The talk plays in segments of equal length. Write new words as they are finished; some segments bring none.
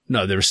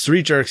No, there was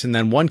 3 jerks, and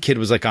then one kid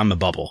was like on the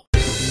bubble.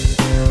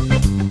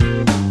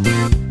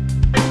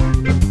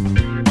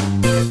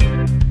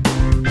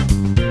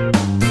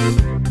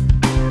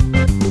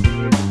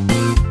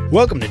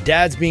 Welcome to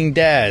Dads Being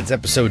Dads,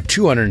 episode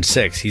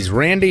 206. He's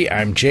Randy,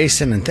 I'm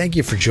Jason, and thank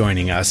you for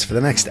joining us for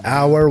the next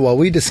hour while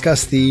we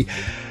discuss the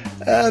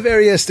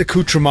various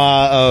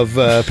accoutrements of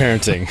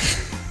parenting.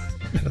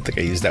 I don't think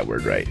I used that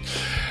word right.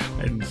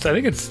 I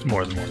think it's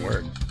more than one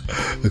word.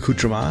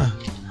 Accoutrement?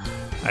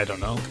 I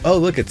don't know. Oh,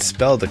 look, it's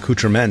spelled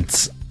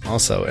accoutrements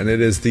also, and it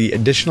is the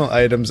additional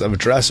items of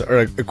dress or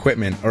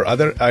equipment or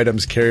other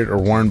items carried or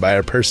worn by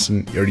a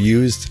person or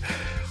used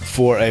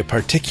for a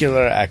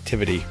particular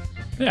activity.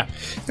 Yeah.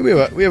 We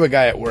have a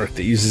guy at work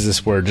that uses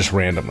this word just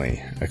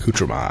randomly,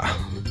 accoutrement.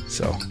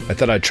 So I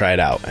thought I'd try it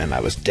out, and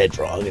I was dead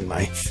wrong in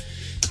my...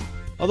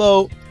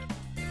 Although,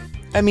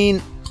 I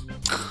mean...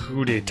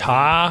 Coup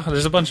d'etat?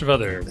 There's a bunch of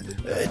other...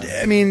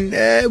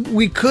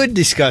 we could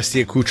discuss the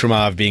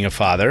accoutrement of being a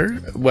father,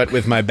 what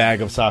with my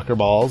bag of soccer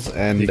balls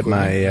and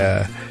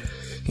my,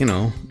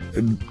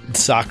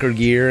 soccer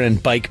gear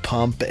and bike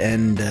pump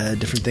and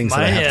different things that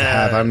I have to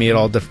have on me at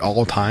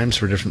all times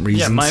for different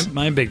reasons. Yeah,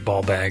 my big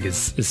ball bag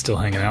is still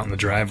hanging out in the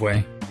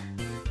driveway.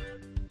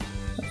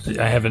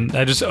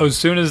 As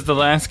soon as the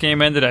last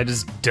game ended, I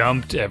just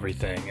dumped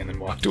everything and then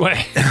walked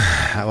away.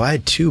 Well, I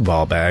had 2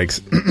 ball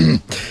bags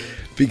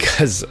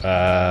because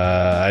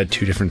I had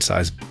 2 different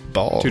size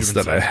balls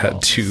that I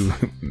had to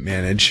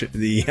manage,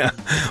 the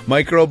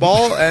micro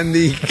ball and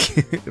the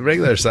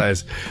regular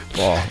size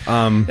ball.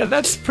 Yeah,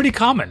 that's pretty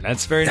common.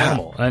 That's very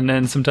normal. And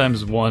then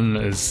sometimes one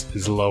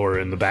is lower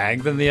in the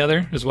bag than the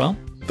other as well.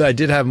 But I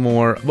did have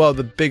more,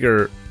 the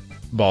bigger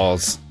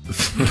balls.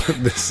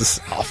 This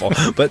is awful.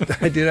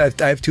 But I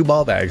have 2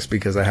 ball bags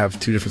because I have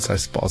 2 different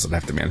sized balls that I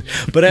have to manage.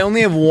 But I only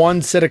have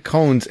 1 set of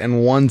cones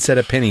and 1 set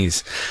of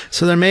pennies.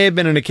 So there may have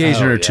been an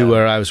occasion or two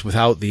where I was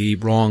without the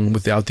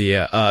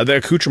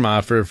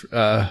accoutrement for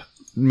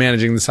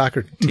managing the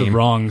soccer team. The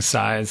wrong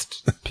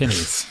sized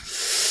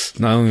pennies.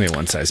 Not only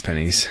 1 size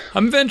pennies.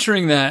 I'm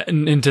venturing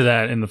into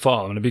that in the fall.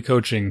 I'm going to be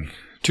coaching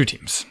 2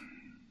 teams.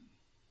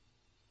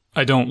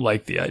 I don't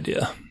like the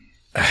idea,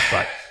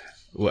 but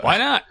why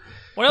not?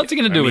 What else are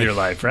you going to do with your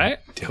life, right?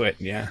 Do it,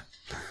 yeah.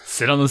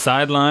 Sit on the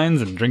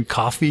sidelines and drink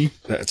coffee.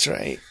 That's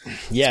right.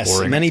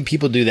 Yes, many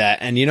people do that.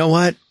 And you know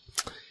what?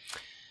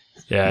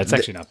 Yeah, it's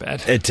actually not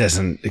bad. It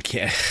doesn't. It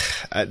can't.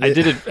 I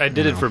did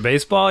it for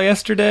baseball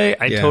yesterday.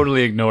 I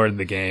totally ignored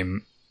the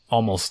game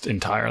almost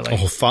entirely.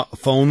 Oh,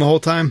 phone the whole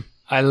time?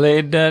 I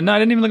laid. No, I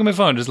didn't even look at my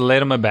phone. Just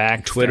laid on my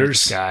back. Twitter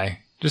sky.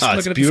 Just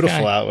it's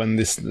beautiful out when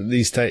these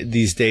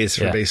days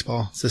for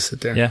baseball. Just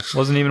sit there. Yeah,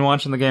 wasn't even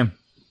watching the game.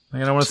 I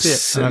don't want to see it.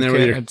 Sitting there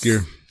with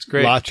your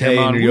latte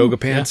and your yoga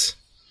pants.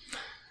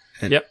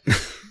 Yeah. Yep.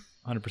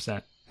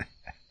 100%.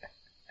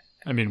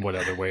 I mean, what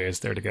other way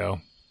is there to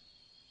go?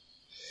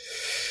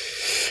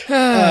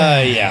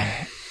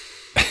 Yeah.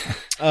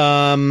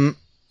 So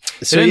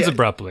it ends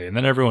abruptly, and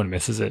then everyone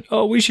misses it.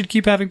 Oh, we should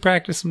keep having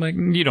practice. I'm like,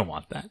 you don't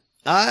want that.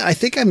 I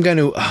think I'm going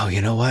to. Oh,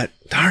 you know what?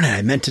 Darn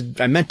it!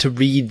 I meant to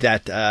read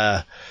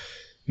that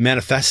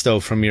manifesto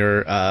from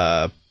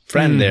your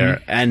friend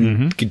there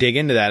and dig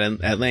into that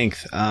at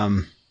length.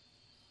 I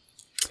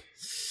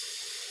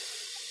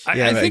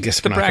think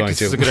the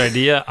practice is a good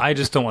idea. I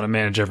just don't want to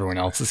manage everyone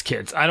else's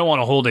kids. I don't want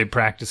to hold a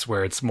practice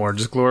where it's more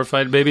just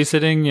glorified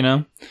babysitting, you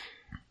know?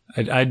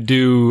 I'd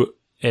do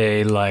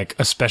a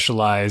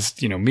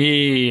specialized,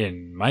 me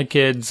and my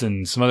kids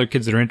and some other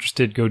kids that are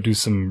interested go do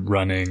some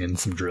running and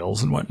some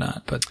drills and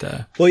whatnot. But,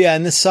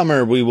 and this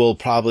summer we will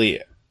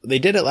they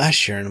did it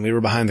last year and we were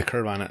behind the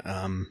curve on it.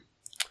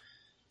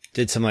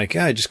 Did some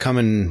just come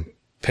and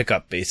pick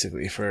up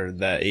basically for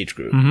that age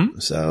group. Mm-hmm.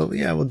 So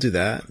yeah, we'll do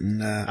that.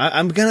 And,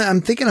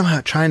 I'm thinking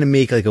about trying to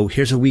make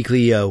here's a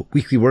weekly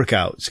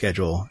workout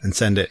schedule and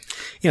send it.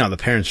 The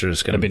parents are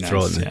just going to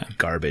throw it in the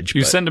garbage.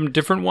 You send them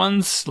different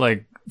ones,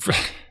 for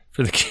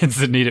the kids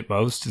that need it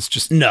most. It's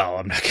just, no,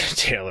 I'm not going to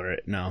tailor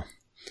it. No.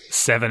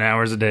 7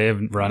 hours a day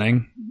of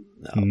running.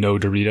 No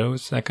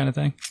Doritos, that kind of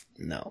thing.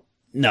 No.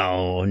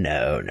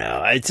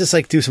 It's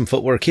just do some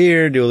footwork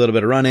here, do a little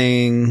bit of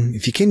running.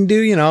 If you can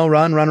do,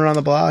 run around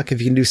the block.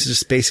 If you can do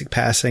just basic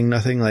passing,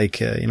 nothing fancy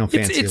it's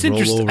rollovers.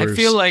 Interesting. I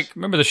feel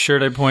remember the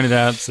shirt I pointed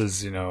out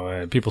says,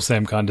 people say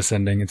I'm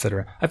condescending,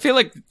 etc. I feel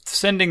like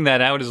sending that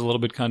out is a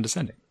little bit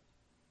condescending.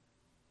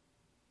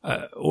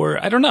 Or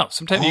I don't know.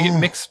 Sometimes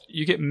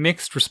you get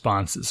mixed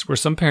responses where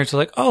some parents are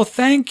like, "Oh,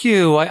 thank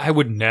you. I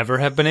would never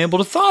have been able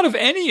to thought of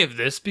any of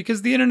this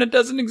because the internet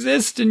doesn't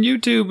exist and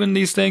YouTube and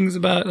these things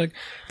about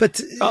But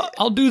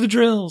I'll do the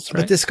drills."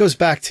 Right? But this goes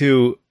back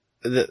to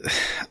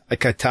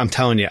I'm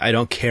telling you, I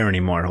don't care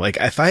anymore.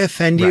 If I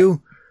offend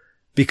you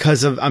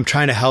because I'm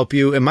trying to help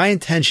you, and my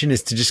intention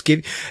is to just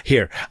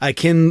I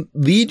can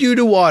lead you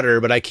to water,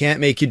 but I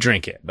can't make you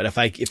drink it. But if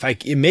I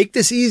make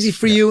this easy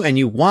for you and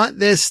you want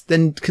this,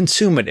 then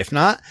consume it. If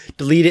not,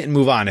 delete it and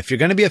move on. If you're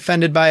going to be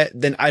offended by it,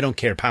 then I don't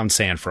care. Pound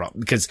sand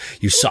because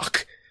you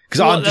suck. Because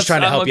I'm just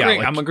trying to help you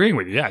out. I'm agreeing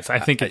with you. Yes, I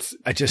think I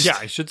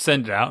should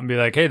send it out and be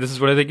like, hey, this is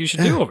what I think you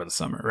should do over the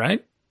summer,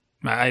 right?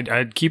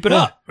 I'd keep it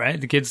up, right?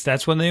 The kids,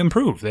 that's when they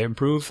improve. They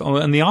improve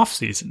in the off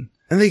season.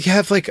 And they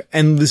have like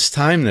endless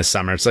time this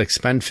summer. It's like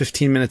spend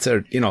 15 minutes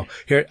or,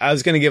 here, I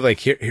was going to give like,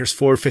 here's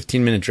 4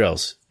 15-minute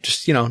drills.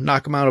 Just,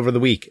 knock them out over the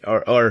week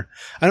or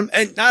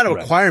and not a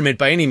requirement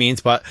by any means,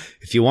 but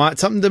if you want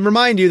something to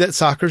remind you that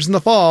soccer's in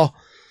the fall,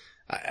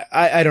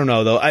 I don't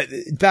know though.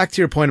 Back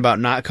to your point about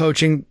not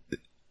coaching,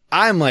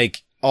 I'm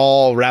like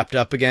all wrapped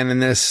up again in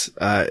this,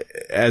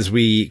 as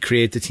we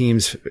create the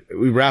teams.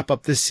 We wrap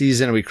up this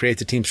season and we create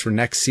the teams for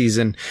next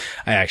season.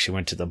 I actually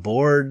went to the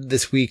board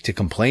this week to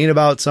complain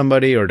about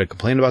somebody or to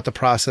complain about the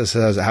process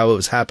as how it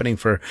was happening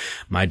for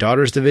my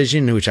daughter's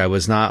division, which I'm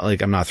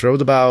not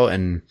thrilled about.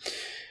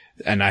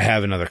 And I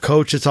have another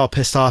coach that's all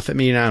pissed off at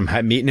me now.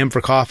 I'm meeting him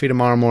for coffee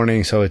tomorrow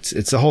morning. So it's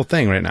the whole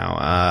thing right now.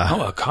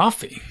 A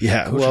coffee.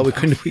 Yeah. Well, we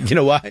couldn't, you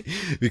know why?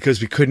 Because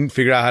we couldn't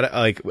figure out how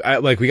to, I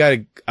want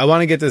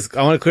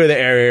to clear the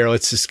area.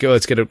 Let's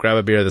grab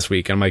a beer this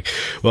week. And I'm like,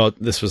 well,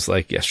 this was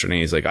like yesterday.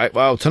 He's like,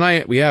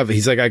 tonight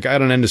he's like, I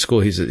got an end of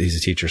school. He's a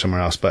teacher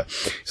somewhere else, but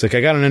he's like,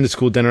 I got an end of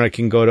school dinner I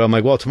can go to. I'm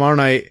like, well, tomorrow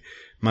night,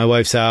 my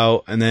wife's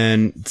out. And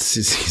then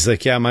he's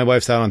like, yeah, my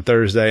wife's out on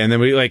Thursday. And then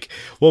we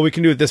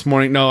can do it this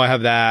morning. No, I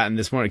have that. And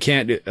this morning I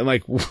can't do it. I'm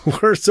like,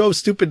 we're so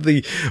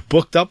stupidly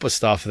booked up with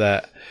stuff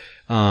that,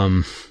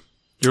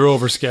 you're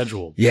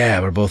overscheduled. Yeah,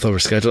 we're both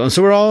overscheduled. And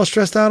so we're all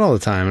stressed out all the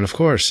time. And of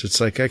course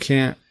it's like, I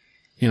can't,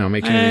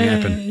 make anything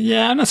happen.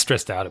 Yeah, I'm not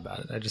stressed out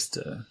about it. I just,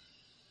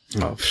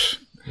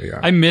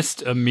 I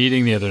missed a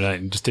meeting the other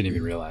night and just didn't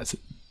even realize it.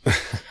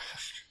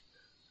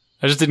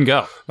 I just didn't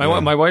go.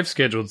 My wife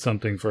scheduled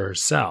something for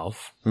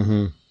herself,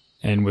 and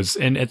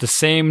at the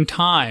same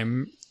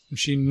time,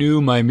 she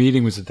knew my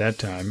meeting was at that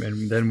time,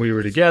 and then we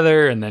were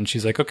together, and then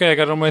she's like, "Okay, I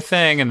got on my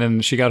thing," and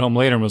then she got home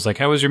later and was like,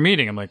 "How was your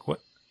meeting?" I'm like,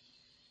 "What?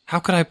 How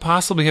could I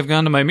possibly have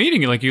gone to my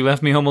meeting? Like, you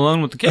left me home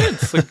alone with the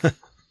kids." Like,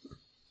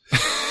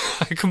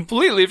 I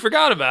completely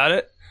forgot about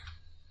it,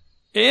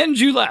 and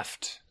you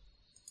left.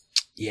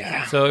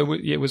 Yeah. So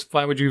it was.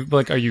 Why would you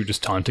are you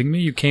just taunting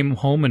me? You came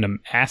home and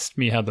asked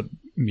me how the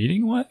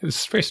meeting was. It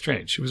was very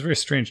strange. It was a very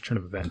strange turn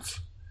of events.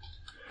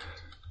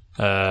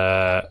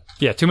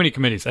 Yeah, too many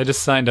committees. I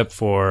just signed up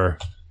for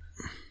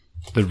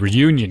the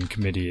reunion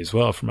committee as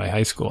well for my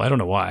high school. I don't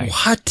know why.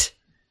 What?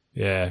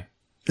 Yeah.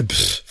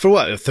 For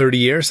what? A 30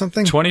 year or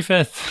something?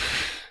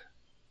 25th.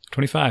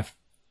 25.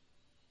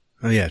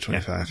 Oh yeah,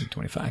 25. Yeah,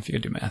 25. You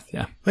could do math.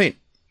 Yeah. Wait.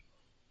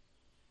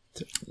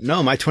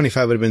 No, my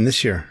 25 would have been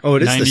this year. Oh,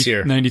 it is this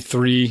year.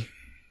 93.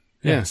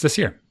 Yeah, it's this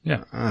year.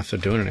 Yeah. I don't know if they're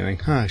doing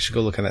anything. I should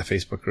go look at that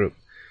Facebook group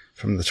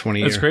from the 20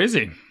 year. That's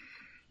crazy.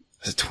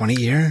 Is it 20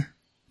 year?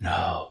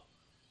 No.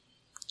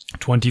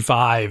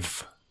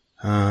 25.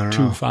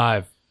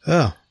 25.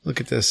 Oh, look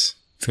at this.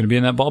 It's going to be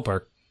in that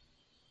ballpark.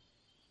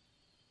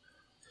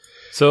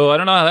 So I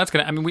don't know how that's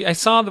going to, I mean, I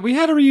saw that we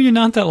had a reunion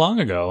not that long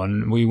ago,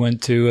 and we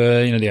went to,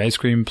 the ice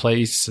cream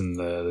place and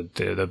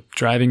the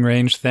driving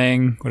range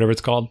thing, whatever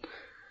it's called.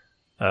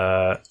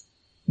 That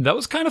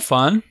was kind of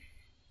fun.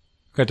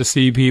 Got to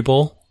see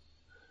people.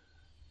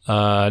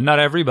 Not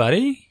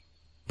everybody,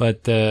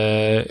 but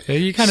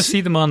you kind of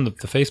see them on the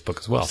Facebook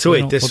as well. So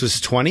wait, this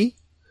was 20?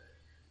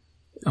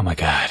 Oh my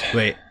God.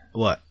 Wait,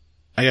 what?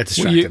 I got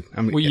distracted.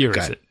 What year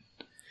is it?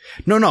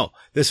 No.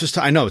 This was,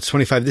 I know it's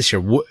 25 this year.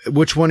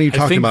 Which one are you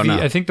talking about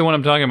now? I think the one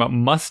I'm talking about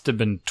must have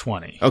been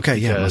 20. Okay,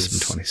 yeah, it must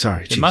have been 20.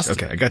 Sorry.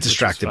 Okay, I got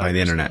distracted by the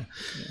internet.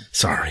 Yeah.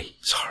 Sorry.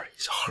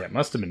 Yeah, it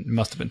must have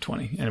been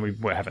 20. And we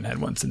haven't had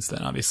one since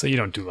then, obviously. You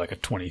don't do like a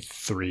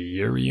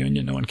 23-year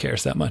reunion. No one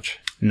cares that much.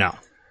 No.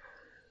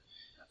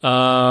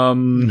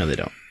 No, they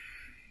don't.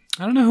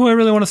 I don't know who I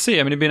really want to see.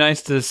 I mean, it'd be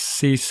nice to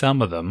see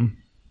some of them.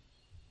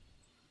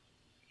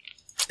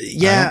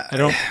 Yeah. I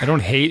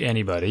don't hate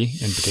anybody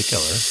in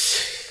particular.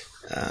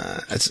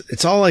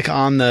 It's all like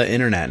on the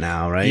internet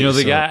now, right?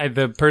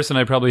 The person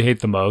I probably hate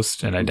the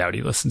most, and I doubt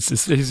he listens,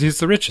 he's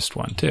the richest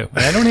one too.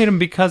 And I don't hate him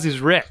because he's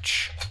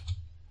rich.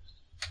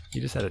 He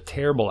just had a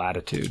terrible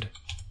attitude.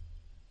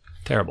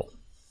 Terrible.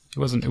 He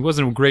wasn't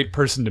a great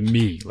person to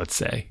me, let's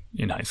say,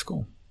 in high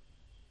school.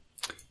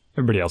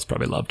 Everybody else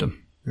probably loved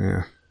him.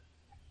 Yeah.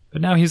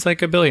 But now he's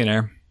like a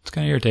billionaire. It's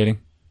kind of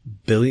irritating.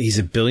 He's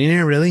a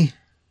billionaire, really?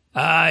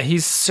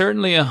 He's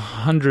certainly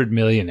 100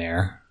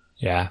 millionaire.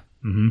 Yeah.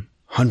 Mm-hmm.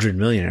 100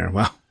 millionaire.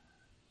 Wow.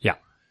 Yeah.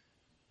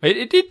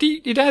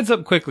 It adds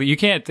up quickly. You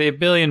can't say a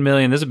billion,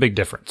 there's a big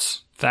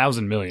difference.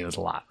 1,000 million is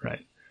a lot,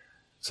 right?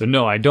 So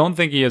no, I don't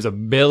think he has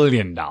 $1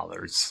 billion,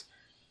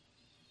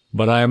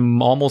 but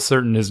I'm almost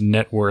certain his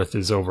net worth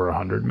is over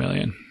 100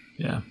 million.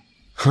 Yeah.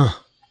 Huh.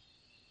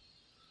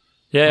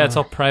 Yeah, it's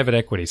all private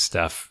equity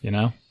stuff,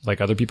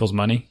 like other people's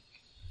money.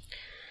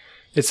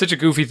 It's such a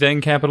goofy thing,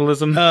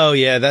 capitalism. Oh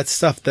yeah, that's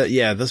stuff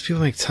those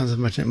people make tons of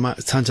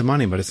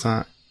money, but it's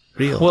not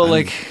real. Well,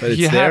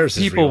 you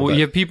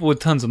have people with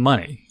tons of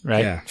money,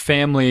 right? Yeah.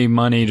 Family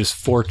money, just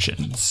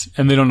fortunes,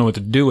 and they don't know what to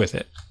do with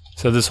it.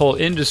 So this whole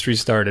industry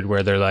started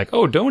where they're like,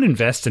 "Oh, don't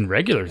invest in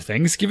regular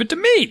things. Give it to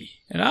me,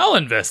 and I'll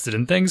invest it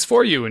in things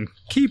for you and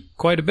keep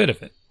quite a bit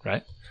of it."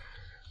 Right?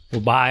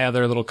 We'll buy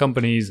other little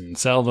companies and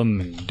sell them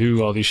and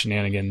do all these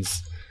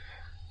shenanigans.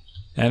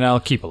 And I'll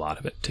keep a lot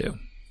of it too.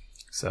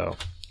 So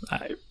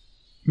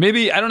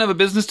maybe I don't have a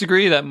business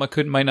degree. That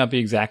might not be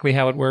exactly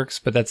how it works,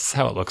 but that's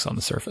how it looks on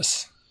the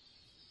surface.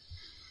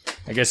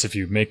 I guess if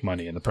you make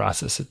money in the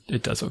process,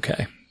 it does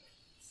okay.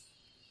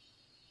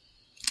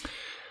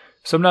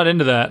 So I'm not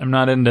into that. I'm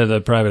not into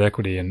the private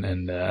equity, and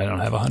I don't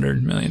have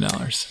 $100 million.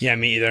 Yeah,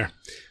 me either.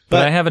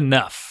 But I have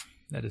enough.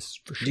 That is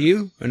for sure. Do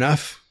you?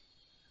 Enough?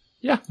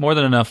 Yeah, more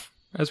than enough.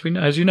 As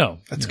you know.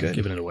 That's good.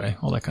 Giving it away,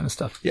 all that kind of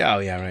stuff. Yeah,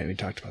 right. We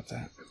talked about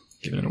that.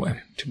 Giving it away.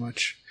 Too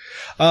much.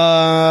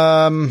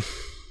 Yeah,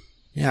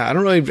 I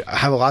don't really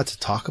have a lot to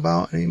talk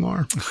about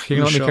anymore. You're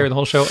going to let me carry the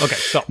whole show? Okay,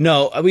 so.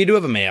 No, we do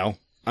have a mail.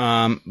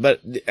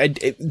 But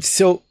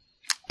so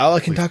all I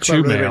can talk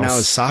about really right now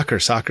is soccer.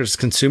 Soccer's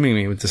consuming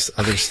me with this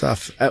other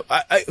stuff.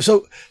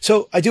 So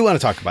I do want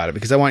to talk about it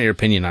because I want your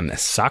opinion on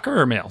this. Soccer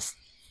or mails?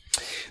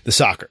 The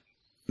soccer.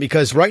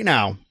 Because right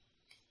now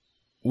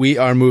we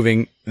are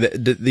moving,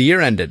 the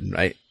year ended,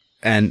 right?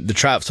 And the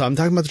travel. So I'm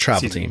talking about the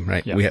travel team,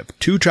 right? Yeah. We have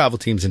 2 travel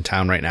teams in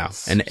town right now,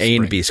 an A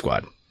and B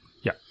squad.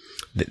 Yeah.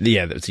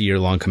 That's a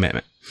year-long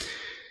commitment.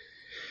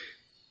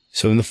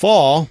 So in the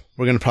fall,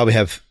 we're going to probably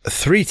have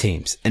 3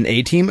 teams, an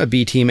A team, a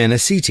B team, and a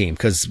C team,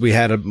 because we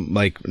had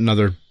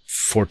another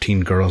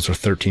 14 girls or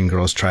 13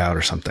 girls try out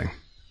or something.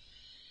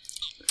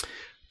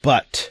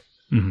 But,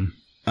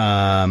 7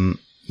 on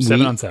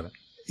 7.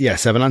 Yeah,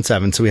 7 on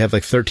 7. So we have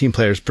 13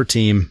 players per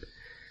team.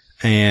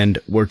 And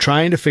we're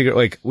trying to figure,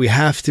 we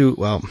have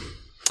to,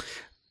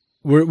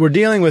 we're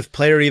dealing with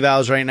player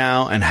evals right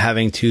now and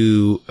having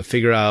to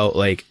figure out,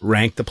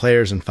 rank the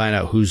players and find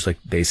out who's,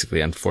 basically,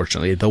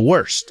 unfortunately, the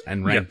worst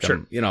and rank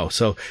them, sure.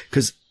 So,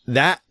 because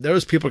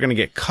those people are going to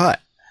get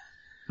cut.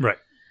 Right.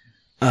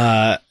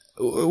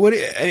 What do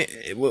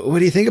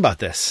you think about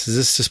this? Is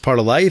this just part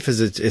of life?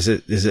 Is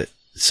it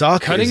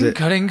soccer?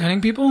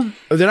 Cutting people?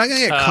 They're not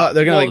going to get cut.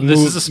 They're going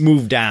to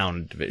move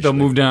down division. They'll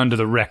move down to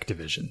the rec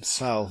divisions.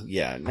 Well,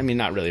 yeah. I mean,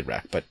 not really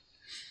rec, but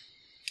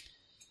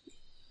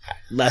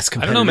less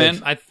competitive. I don't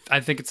know, man.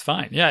 I think it's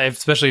fine. Yeah,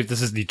 especially if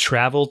this is the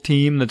travel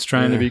team that's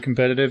trying to be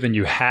competitive and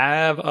you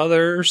have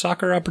other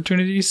soccer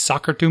opportunities.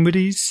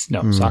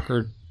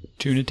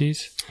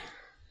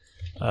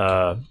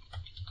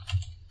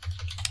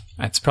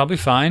 That's probably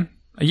fine.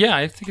 Yeah,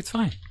 I think it's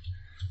fine.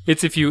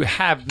 It's if you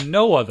have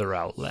no other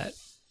outlet.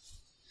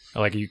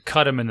 You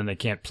cut them and then they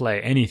can't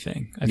play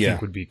anything. I think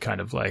would be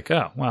kind of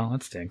oh, well,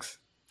 that stinks.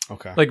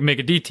 Okay. Make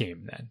a D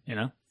team then,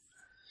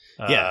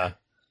 Yeah.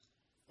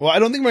 Well, I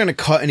don't think we're going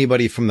to cut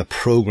anybody from the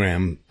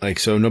program,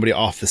 so nobody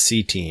off the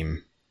C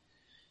team.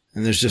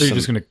 And there's just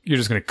you're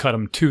just gonna cut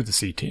them to the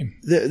C team.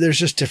 There's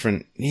just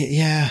different.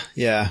 Yeah.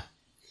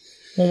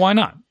 Well, why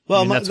not?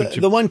 Well,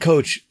 the one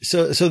coach.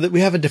 So that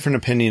we have a different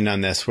opinion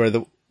on this, where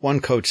the one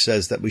coach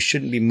says that we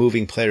shouldn't be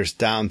moving players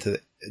down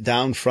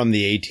from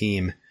the A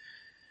team.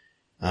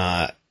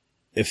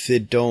 If they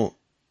don't,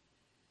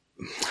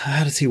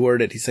 how does he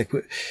word it? He's like,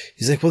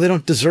 well, they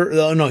don't deserve,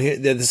 oh no,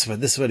 this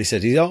is what he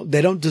said.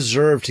 They don't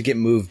deserve to get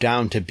moved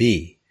down to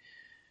B.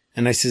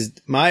 And I says,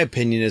 my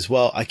opinion is,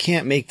 well, I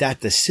can't make that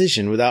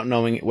decision without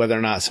knowing whether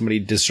or not somebody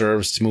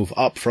deserves to move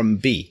up from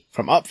B,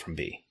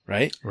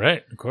 right?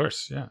 Right. Of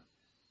course. Yeah.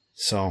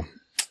 So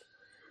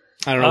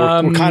I don't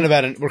know. We're kind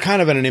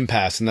of at an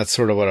impasse, and that's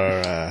sort of what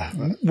our,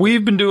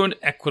 we've been doing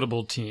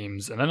equitable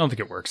teams, and I don't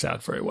think it works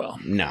out very well.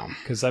 No.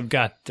 Cause I've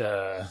got,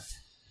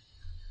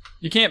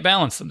 you can't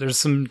balance them. There's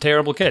some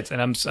terrible kids,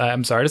 and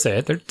I'm sorry to say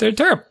it. They're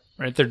terrible,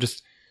 right? They're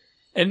just,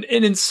 and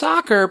in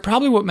soccer,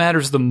 probably what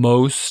matters the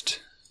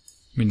most,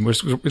 I mean,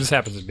 this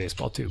happens in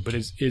baseball too, but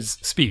is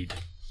speed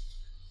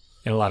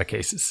in a lot of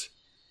cases.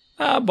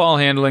 Ball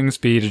handling,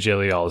 speed,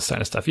 agility, all this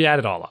kind of stuff. You add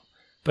it all up.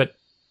 But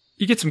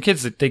you get some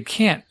kids that they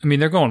can't,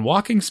 they're going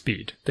walking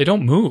speed. They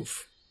don't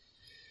move.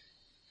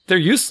 They're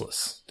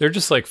useless. They're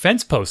just like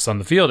fence posts on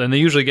the field, and they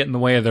usually get in the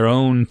way of their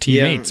own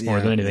teammates more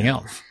than anything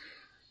else.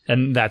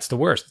 And that's the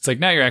worst. It's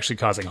now you're actually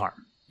causing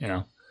harm,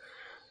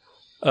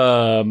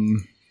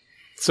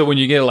 So when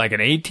you get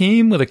an A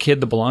team with a kid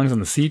that belongs on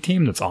the C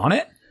team that's on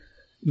it,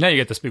 now you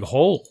get this big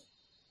hole.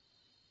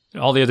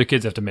 All the other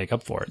kids have to make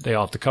up for it. They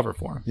all have to cover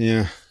for him.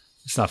 Yeah.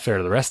 It's not fair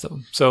to the rest of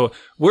them. So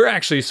we're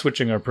actually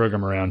switching our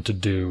program around to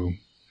do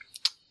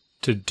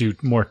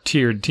more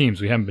tiered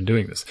teams. We haven't been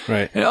doing this.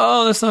 Right. And,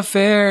 that's not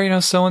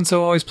fair.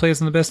 So-and-so always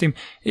plays on the best team.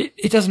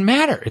 It doesn't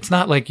matter. It's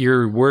not like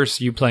you're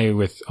worse you play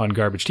on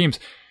garbage teams.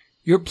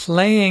 You're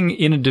playing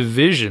in a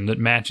division that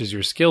matches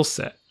your skill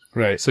set.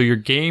 Right. So your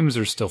games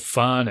are still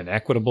fun and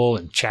equitable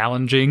and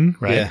challenging,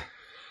 right? Yeah.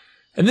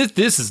 And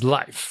this is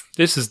life.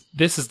 This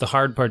is the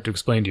hard part to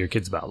explain to your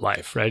kids about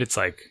life, right? It's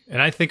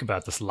and I think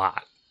about this a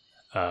lot,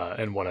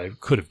 and what I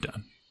could have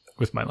done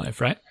with my life,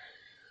 right?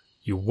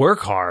 You work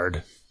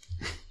hard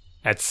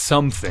at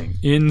something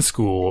in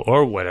school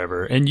or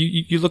whatever, and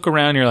you look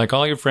around, and you're like,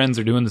 all your friends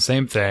are doing the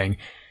same thing,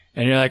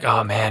 and you're like,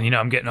 oh man,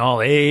 I'm getting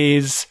all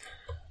A's.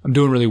 I'm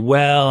doing really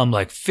well. I'm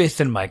 5th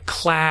in my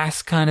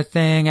class kind of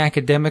thing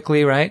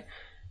academically, right?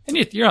 And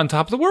you're on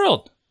top of the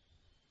world.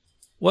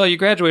 Well, you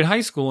graduate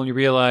high school and you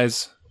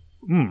realize,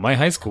 my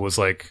high school was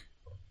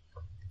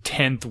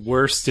 10th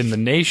worst in the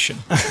nation,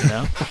 you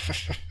know?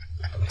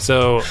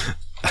 So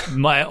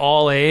my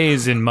all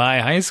A's in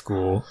my high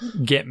school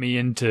get me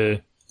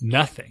into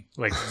nothing.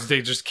 Like,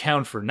 they just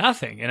count for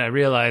nothing. And I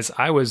realized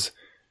I was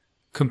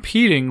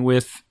competing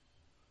with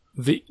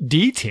the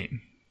D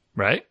team,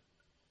 right?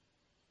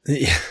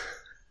 Yeah.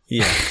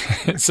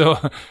 Yeah. So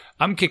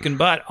I'm kicking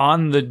butt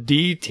on the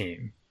D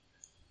team.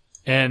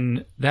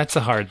 And that's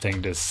a hard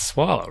thing to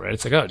swallow, right?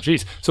 It's like, oh,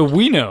 geez. So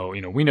we know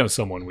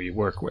someone we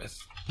work with.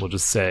 We'll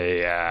just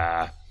say,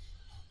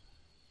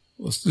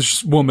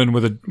 this woman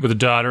with a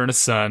daughter and a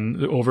son,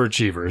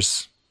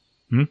 overachievers.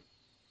 Ring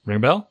a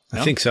bell?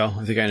 No? I think so.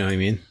 I think I know what you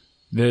mean.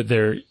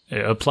 They're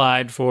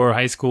applied for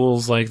high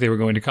schools like they were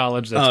going to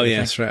college. That's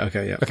yes, right.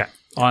 Okay, yeah. Okay.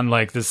 On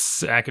like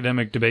this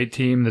academic debate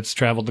team that's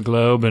traveled the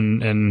globe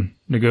and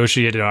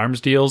negotiated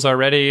arms deals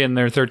already, and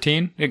they're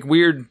 13. Like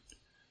weird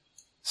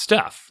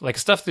stuff. Like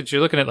stuff that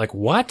you're looking at like,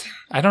 what?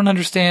 I don't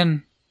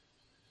understand.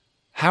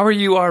 How are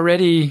you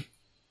already...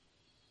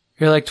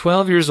 You're like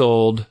 12 years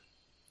old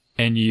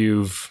and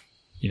you've,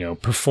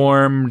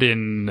 performed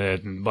in the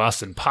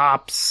Boston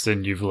Pops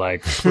and you've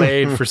like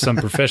played for some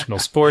professional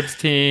sports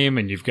team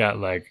and you've got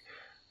like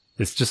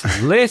this just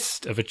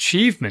list of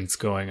achievements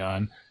going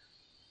on.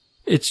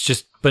 It's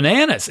just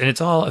bananas and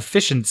it's all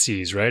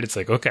efficiencies, right? It's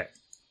like, okay,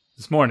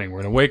 this morning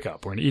we're going to wake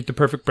up. We're going to eat the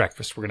perfect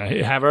breakfast. We're going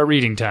to have our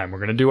reading time. We're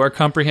going to do our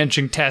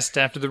comprehension test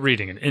after the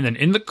reading. And then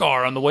in the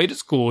car on the way to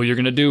school, you're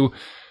going to do...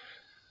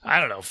 I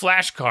don't know,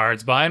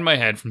 flashcards behind my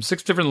head from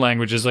 6 different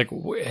languages. Like,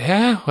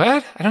 yeah,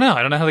 what? I don't know.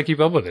 I don't know how they keep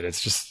up with it.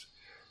 It's just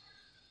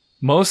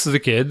most of the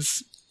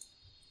kids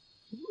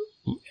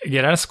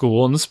get out of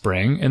school in the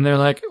spring and they're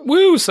like,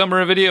 woo,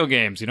 summer of video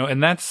games,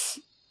 and that's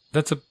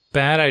a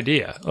bad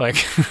idea. Like,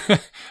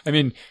 I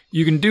mean,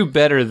 you can do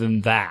better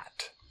than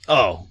that.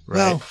 Oh, right.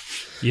 Well,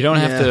 you don't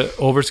have to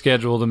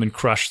overschedule them and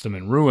crush them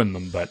and ruin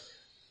them, but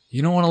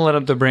you don't want to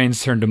let their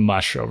brains turn to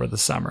mush over the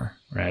summer.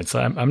 Right, so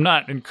I'm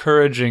not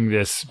encouraging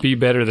this. Be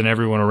better than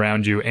everyone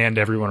around you and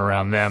everyone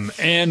around them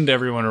and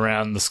everyone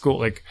around the school.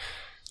 Like,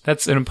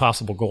 that's an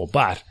impossible goal.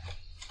 But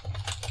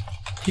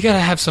you got to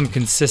have some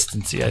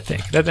consistency, I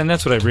think. And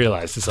that's what I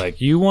realized. It's like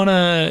you want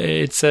to.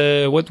 It's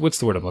what's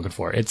the word I'm looking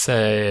for? It's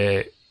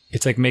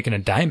like making a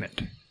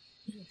diamond.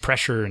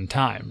 Pressure and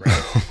time,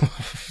 right?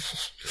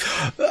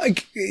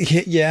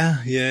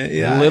 Yeah.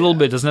 A little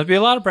bit. Doesn't have to be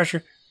a lot of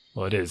pressure.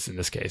 Well, it is in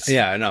this case.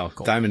 Yeah, I know.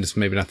 Cool. Diamond is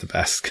maybe not the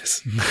best.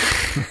 Cause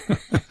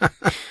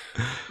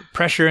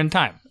pressure and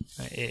time.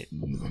 Maybe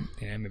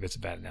it's a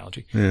bad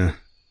analogy. Yeah.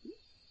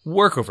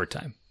 Work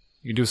overtime.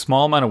 You can do a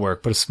small amount of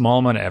work, put a small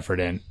amount of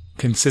effort in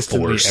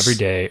consistently every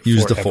day.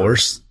 Use the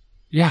force?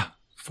 Yeah,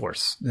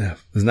 force. Yeah.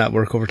 Isn't that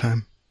work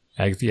overtime?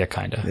 Yeah,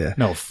 kind of. Yeah.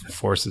 No,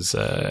 force is...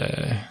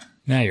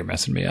 now you're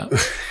messing me up.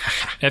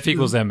 F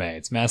equals ma.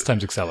 It's mass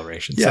times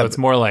acceleration. Yeah, so it's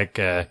more like...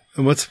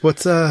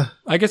 what's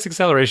I guess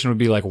acceleration would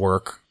be like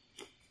work.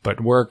 But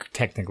work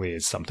technically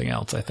is something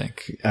else, I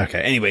think.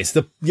 Okay. Anyways,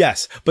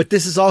 but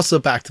this is also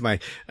back to my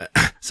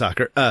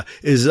soccer,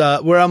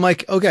 where I'm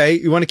like, okay,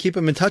 you want to keep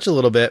them in touch a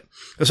little bit.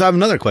 So I have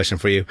another question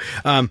for you,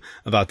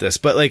 about this,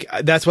 but like,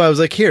 that's why I was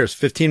like, here's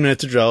 15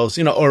 minutes of drills,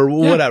 or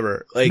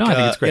whatever, like, no, I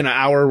think it's great. An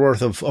hour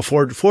worth of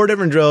four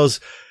different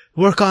drills.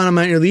 Work on them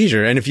at your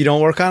leisure. And if you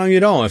don't work on them, you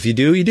don't. If you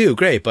do, you do.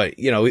 Great. But,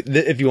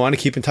 if you want to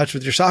keep in touch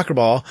with your soccer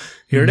ball,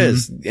 here it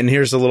is. And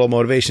here's a little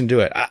motivation to do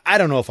it. I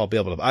don't know if I'll be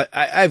able to.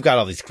 I've got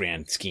all these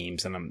grand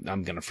schemes and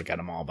I'm going to forget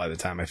them all by the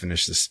time I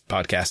finish this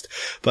podcast.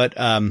 But,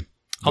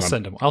 I'll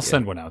send them. I'll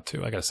send one out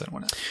too. I got to send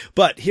one out.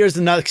 But here's the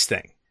next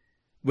thing,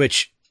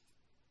 which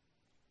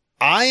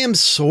I am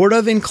sort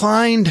of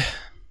inclined,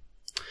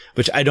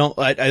 which I don't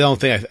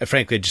think,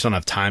 frankly, I just don't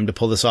have time to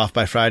pull this off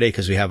by Friday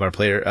because we have our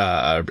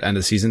our end of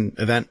the season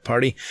event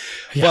party.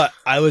 Yeah. But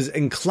I was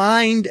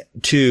inclined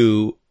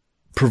to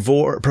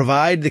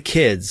provide the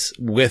kids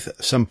with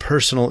some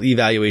personal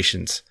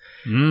evaluations.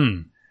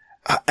 And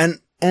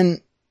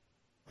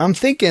I'm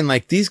thinking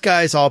like these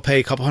guys all pay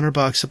a couple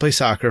 $100 to play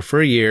soccer for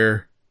a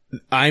year.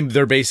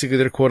 They're basically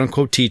their quote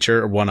unquote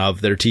teacher or one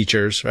of their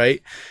teachers,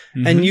 right?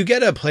 Mm-hmm. And you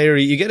get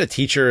a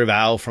teacher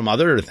eval from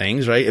other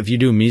things, right? If you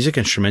do music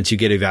instruments, you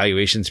get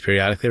evaluations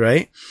periodically,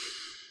 right?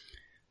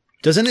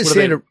 Doesn't it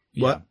say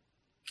what?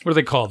 What do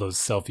they call those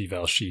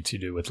self-eval sheets you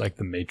do with like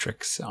the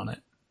matrix on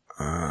it?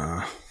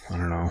 I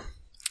don't know.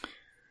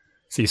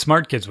 See,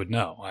 smart kids would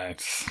know. I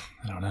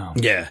don't know.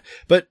 Yeah.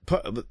 But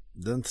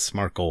the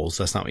smart goals,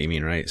 that's not what you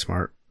mean, right?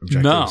 Smart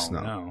objectives?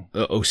 No.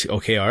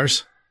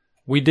 OKRs?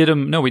 We did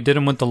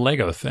them with the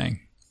Lego thing.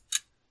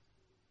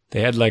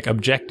 They had like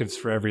objectives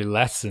for every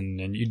lesson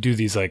and you do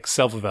these like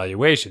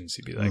self-evaluations.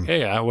 You'd be like,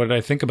 hey, what did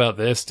I think about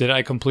this? Did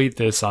I complete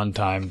this on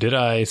time? Did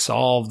I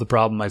solve the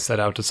problem I set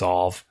out to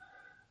solve?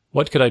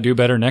 What could I do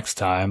better next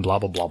time? Blah,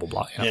 blah, blah, blah,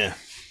 blah. Yeah.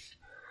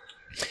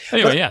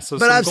 Anyway, yeah. So,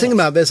 but I was thinking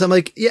about this. I'm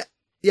like,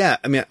 yeah.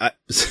 I mean,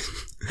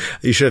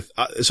 You should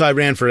have, so I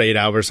ran for 8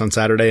 hours on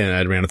Saturday and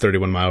I ran a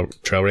 31-mile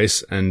trail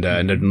race and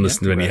I didn't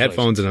listen to any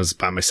headphones and I was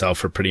by myself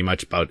for pretty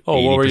much about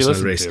 80% of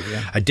the race.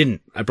 Yeah. I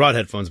didn't. I brought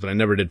headphones, but I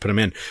never did put them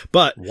in.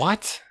 But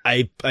what?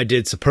 I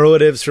did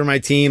superlatives for my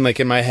team, like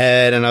in my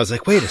head. And I was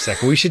like, wait a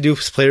second, we should do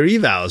player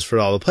evals for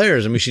all the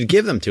players and we should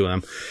give them to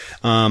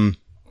them.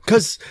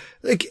 Cause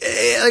like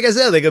I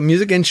said, like a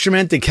music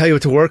instrument, they tell you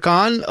what to work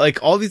on,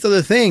 like all these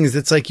other things.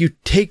 It's like you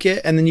take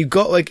it and then you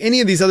go like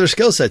any of these other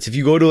skill sets. If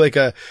you go to like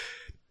a,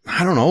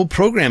 I don't know,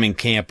 programming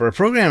camp or a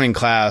programming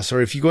class,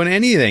 or if you go into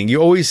anything,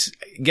 you always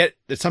get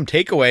some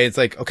takeaway. It's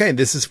like, okay,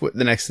 this is what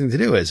the next thing to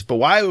do is. But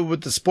why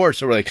with the sports?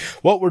 So we're like,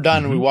 well, we're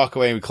done. And we walk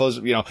away and we close,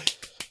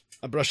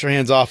 I brush our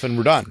hands off and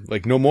we're done.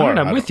 Like no more.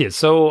 I'm with you.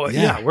 So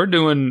yeah, we're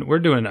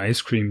doing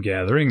ice cream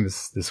gathering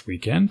this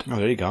weekend. Oh,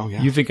 there you go.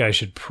 Yeah. You think I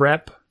should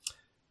prep?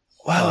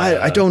 Well,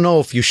 I don't know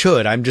if you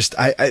should. I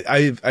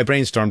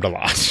brainstormed a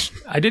lot.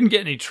 I didn't get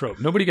any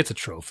trophy. Nobody gets a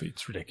trophy.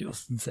 It's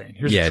ridiculous. It's insane.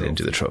 Here's I didn't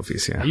do the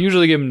trophies. Yeah. I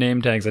usually give them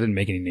name tags. I didn't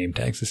make any name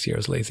tags this year. I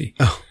was lazy.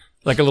 Oh.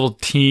 Like a little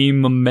team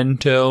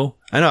memento.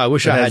 I know. I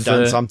wish I had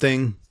done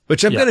something,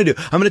 which I'm going to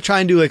do. I'm going to try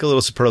and do like a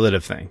little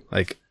superlative thing.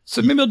 Like,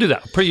 so maybe I'll do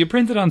that. You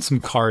print it on some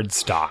card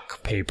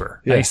stock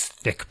paper. Yeah. Nice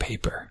thick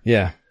paper.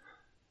 Yeah.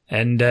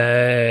 And,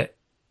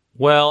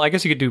 well, I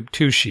guess you could do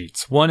 2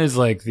 sheets. One is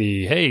like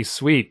hey,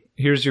 sweet.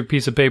 Here's your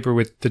piece of paper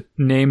with the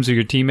names of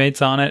your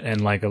teammates on it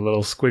and like a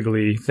little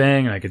squiggly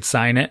thing. And I could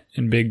sign it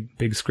in big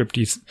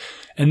scripty.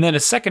 And then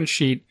a second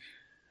sheet,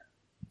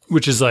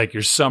 which is like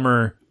your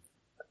summer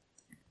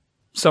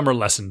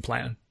lesson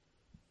plan.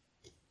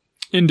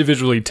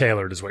 Individually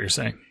tailored is what you're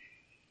saying.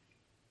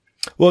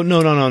 Well,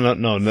 no.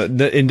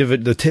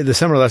 The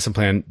summer lesson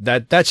plan,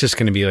 that's just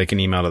going to be like an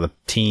email to the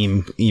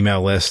team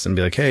email list and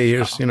be like, hey,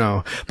 here's,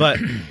 but,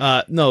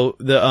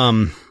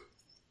 no,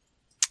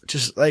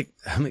 just like,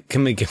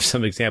 can we give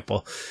some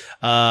example?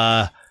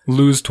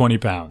 Lose 20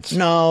 pounds.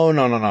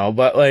 No.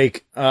 But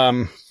like, let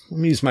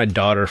me use my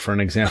daughter for an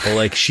example.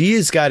 Like she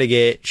has got to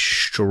get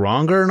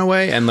stronger in a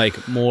way and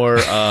like more,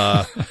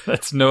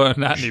 that's not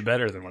any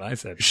better than what I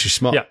said. She's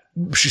small. Yeah.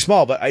 She's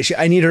small, but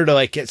I need her to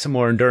like get some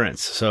more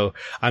endurance. So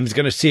I'm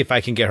going to see if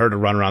I can get her to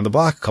run around the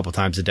block a couple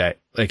times a day.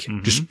 Like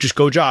just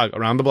go jog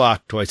around the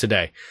block twice a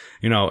day,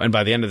 and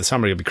by the end of the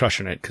summer you'll be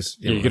crushing it. Cause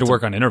you got to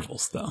work on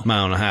intervals though.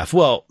 Mile and a half.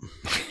 Well,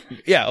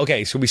 yeah.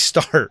 Okay. So we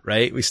start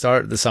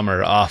the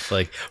summer off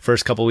like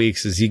first couple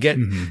weeks is you get,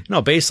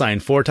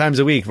 baseline 4 times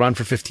a week, run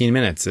for 15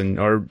 minutes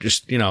or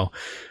just,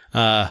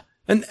 and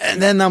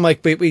then I'm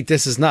like, wait,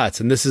 this is nuts.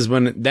 And this is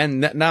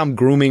now I'm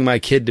grooming my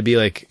kid to be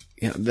like,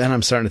 then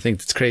I'm starting to think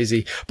that's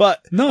crazy.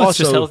 But no, it's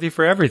also just healthy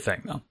for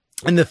everything though.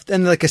 And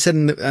like I said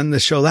on the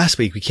show last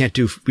week, we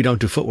don't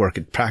do footwork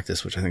in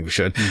practice, which I think we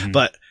should. Mm-hmm.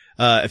 But,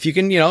 if you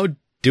can,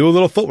 do a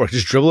little footwork,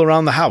 just dribble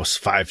around the house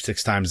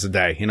 5-6 times a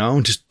day,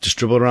 just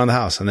dribble around the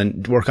house and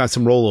then work on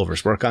some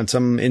rollovers, work on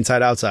some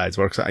inside outsides,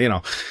 I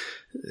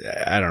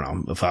don't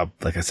know if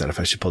if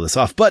I should pull this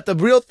off, but the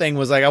real thing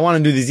was like, I want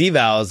to do these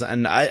evals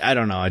and I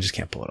don't know. I just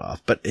can't pull it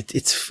off, but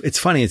it's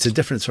funny. It's a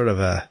different sort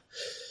of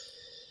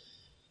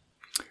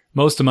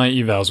most of my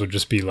evals would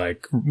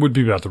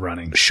be about the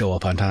running. Show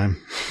up on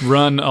time.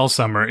 Run all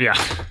summer. Yeah.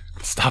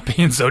 Stop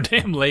being so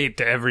damn late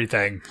to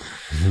everything.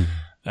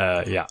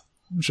 Yeah.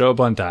 Show up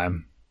on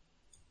time.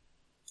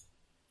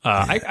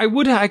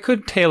 I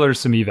could tailor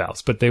some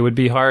evals, but they would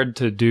be hard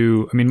to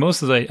do. I mean,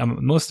 most of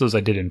those I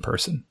did in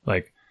person.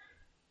 Like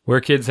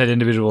where kids had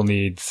individual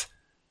needs,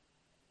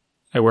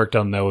 I worked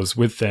on those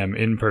with them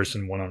in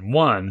person,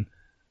 one-on-one.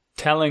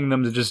 Telling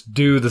them to just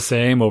do the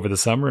same over the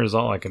summer is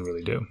all I can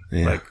really do.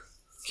 Yeah. Like,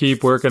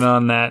 keep working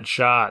on that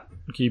shot.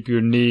 Keep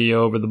your knee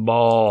over the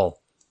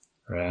ball.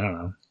 Right? I don't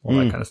know. All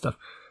that kind of stuff.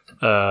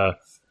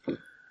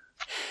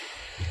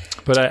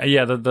 But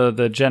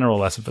the general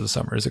lesson for the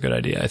summer is a good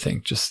idea, I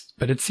think.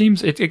 But it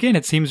seems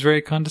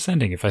very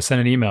condescending. If I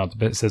send an email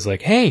that says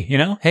like,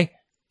 hey,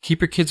 keep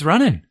your kids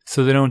running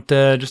so they don't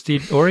just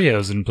eat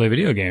Oreos and play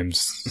video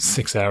games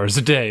 6 hours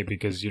a day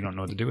because you don't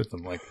know what to do with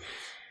them. Like,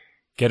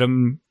 get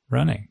them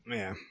running.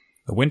 Yeah.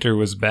 The winter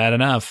was bad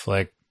enough.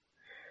 Like,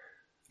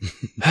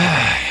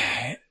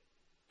 I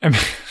mean,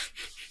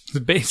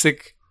 the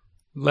basic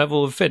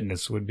level of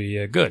fitness would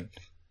be good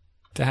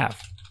to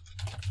have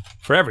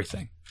for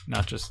everything,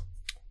 not just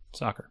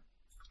soccer.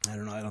 I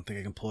don't know. I don't think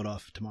I can pull it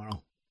off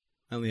tomorrow.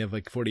 I only have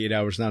like 48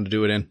 hours now to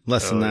do it in.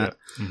 Less than that.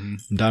 Yeah. Mm-hmm.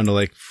 I'm down to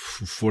like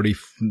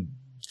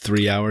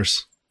 43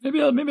 hours.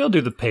 Maybe I'll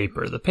do the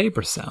paper. The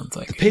paper sounds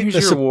like here's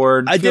your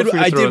award. I did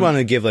want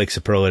to give like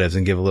superlatives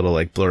and give a little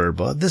like blurb.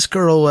 But this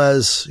girl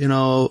was,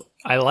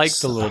 I like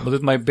the little,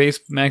 but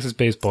Max's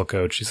baseball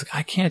coach, he's like,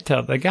 I can't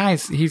tell. The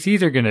guy's,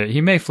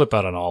 he may flip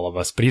out on all of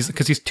us, but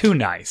because he's too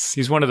nice.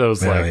 He's one of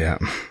those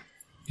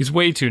he's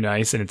way too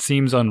nice and it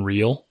seems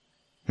unreal.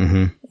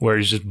 Mm-hmm. Where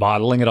he's just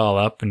bottling it all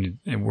up and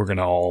we're going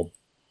to all,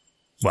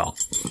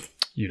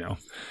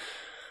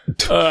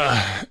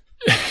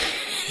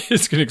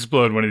 it's going to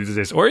explode one of these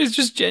days. Or he's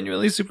just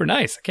genuinely super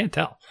nice. I can't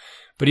tell.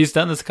 But he's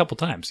done this a couple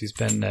times. He's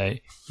been,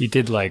 he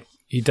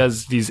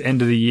does these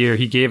end of the year.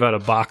 He gave out a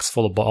box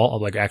full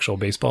of actual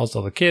baseballs to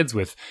all the kids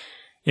with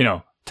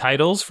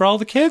titles for all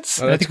the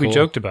kids. I think we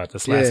joked about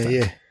this last time.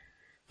 Yeah.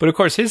 But of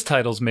course, his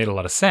titles made a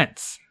lot of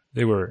sense.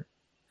 They were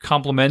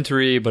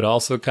complimentary, but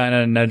also kind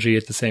of nudgy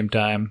at the same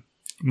time.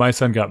 My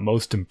son got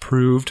most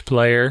improved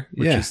player.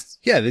 Which is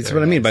that's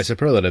what I mean by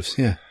superlatives.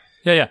 Yeah.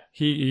 Yeah.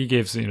 He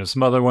gave,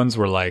 some other ones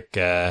were like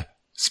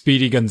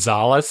Speedy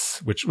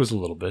Gonzalez, which was a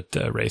little bit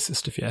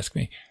racist, if you ask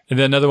me. And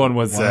then another one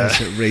was... Why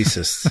is it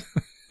racist?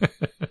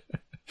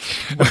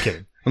 I'm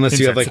kidding. Unless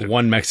you have like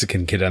one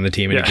Mexican kid on the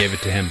team and you gave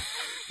it to him,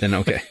 then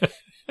okay.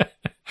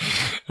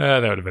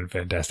 That would have been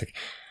fantastic.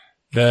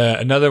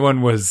 Another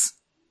one was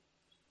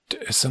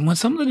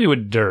something to do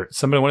with dirt.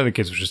 One of the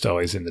kids was just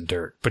always in the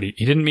dirt, but he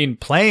didn't mean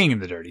playing in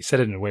the dirt. He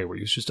said it in a way where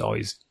he was just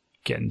always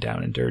getting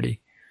down and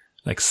dirty,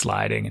 like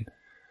sliding. And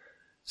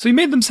so he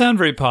made them sound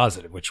very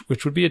positive,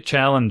 which would be a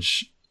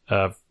challenge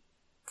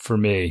for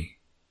me.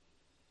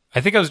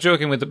 I think I was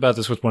joking about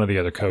this with one of the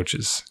other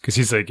coaches because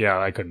he's like, yeah,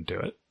 I couldn't do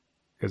it.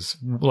 Because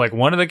like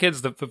one of the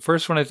kids, the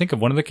first one I think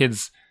of, one of the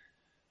kids,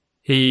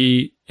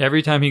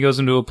 every time he goes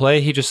into a play,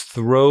 he just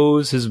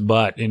throws his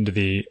butt into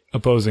the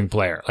opposing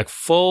player, like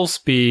full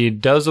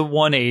speed, does a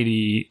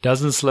 180,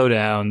 doesn't slow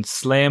down,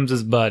 slams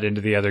his butt into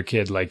the other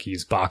kid like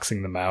he's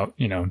boxing them out,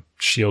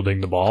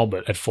 shielding the ball,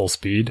 but at full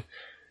speed.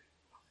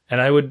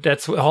 And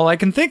that's all I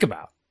can think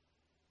about.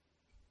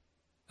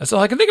 That's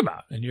all I can think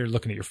about. And you're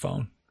looking at your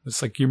phone.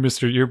 It's like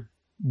you're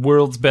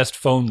world's best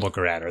phone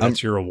looker at her.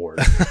 That's your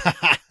award.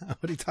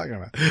 What are you talking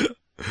about?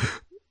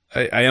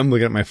 I am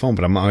looking at my phone,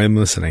 but I am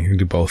listening. You can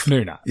do both. No,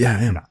 you're not. Yeah,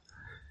 I am. Not.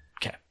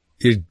 Okay.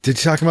 Did you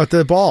talk about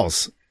the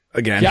balls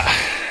again? Yeah.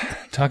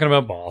 Talking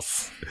about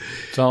balls.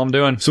 That's all I'm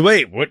doing. So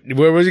wait,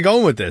 where was he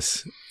going with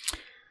this?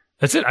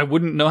 That's it. I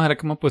wouldn't know how to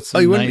come up with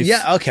some nice...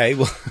 Yeah, okay.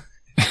 Well,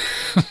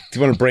 do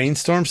you want to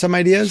brainstorm some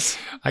ideas?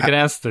 I can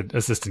ask the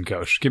assistant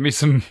coach.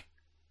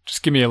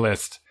 Just give me a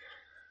list.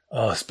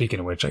 Oh, speaking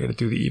of which, I got to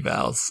do the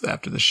evals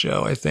after the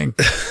show, I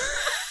think.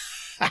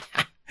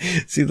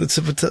 See,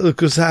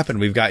 look what's happened.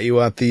 We've got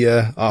you at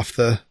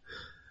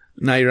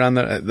now you're on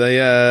the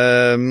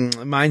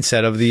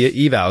mindset of the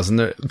evals.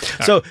 And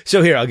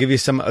so here, I'll give you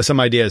some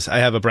ideas. I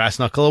have a brass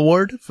knuckle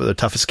award for the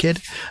toughest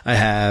kid. I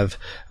have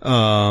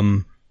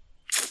a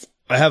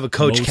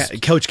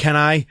Coach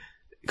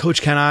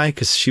Kenai,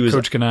 because she was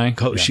Coach Kenai.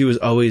 She was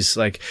always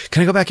like,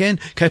 "Can I go back in?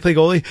 Can I play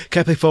goalie?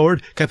 Can I play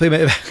forward? Can I play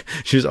back?"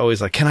 She was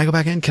always like, "Can I go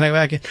back in? Can I go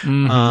back in?"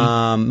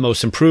 Mm-hmm.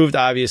 Most improved,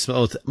 obvious,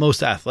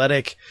 most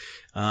athletic,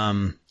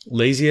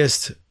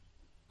 laziest.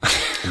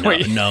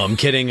 No, I'm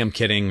kidding.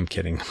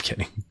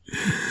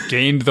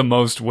 Gained the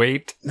most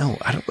weight. No,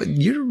 I don't.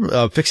 You're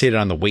fixated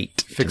on the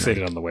weight.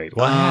 Fixated on the weight.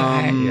 Well,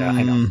 yeah,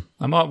 I know.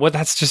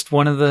 That's just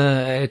one of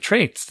the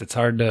traits that's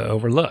hard to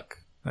overlook.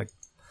 Like,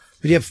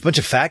 do you have a bunch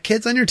of fat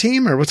kids on your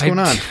team, or what's going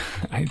on?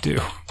 I do.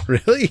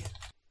 Really?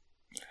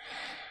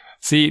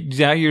 See,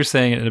 now you're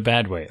saying it in a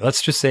bad way.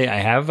 Let's just say I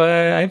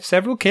have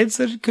several kids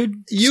that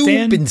could.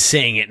 You've been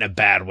saying it in a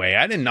bad way.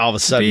 I didn't all of a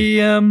sudden be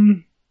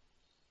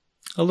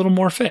a little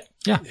more fit.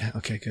 Yeah.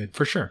 Okay, good.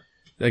 For sure.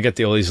 I got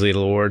the Always Late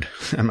Award.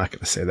 I'm not going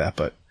to say that,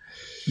 but.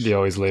 The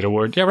Always Late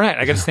Award. Yeah, right.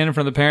 I got to stand in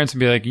front of the parents and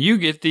be like, you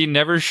get the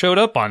Never Showed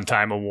Up on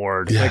Time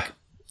Award. Yeah. Like,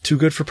 Too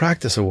Good for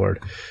Practice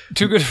Award.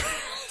 Too good.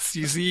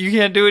 You see, you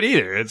can't do it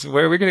either. It's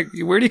where do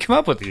you come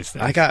up with these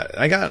things? I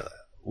got,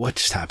 what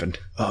just happened?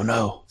 Oh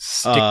no.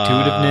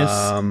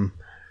 Stick-to-itiveness.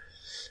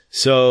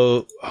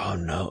 Oh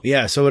no.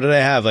 Yeah. So what did I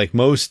have? Like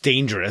most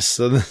dangerous.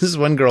 So this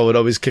one girl would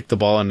always kick the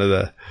ball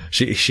into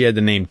she had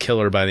the name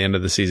Killer by the end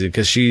of the season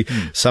because she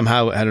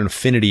somehow had an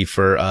affinity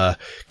for,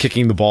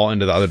 kicking the ball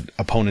into the other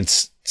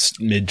opponent's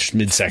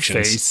midsections.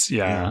 Face.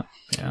 Yeah.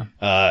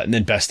 And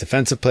then best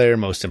defensive player,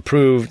 most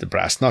improved, the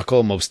brass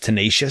knuckle, most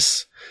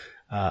tenacious,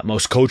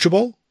 most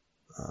coachable,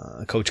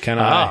 Coach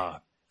Kenai.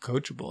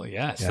 Coachable,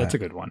 yes, yeah. That's a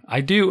good one. I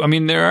do. I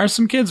mean, there are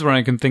some kids where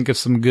I can think of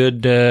some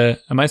good.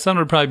 My son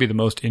would probably be the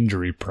most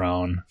injury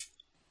prone.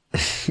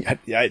 That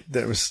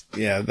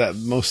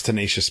most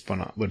tenacious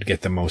one would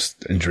get the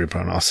most injury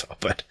prone also.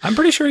 But I'm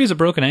pretty sure he's a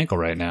broken ankle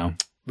right now.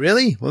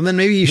 Really? Well, then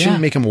maybe you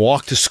shouldn't make him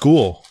walk to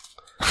school.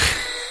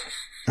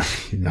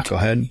 You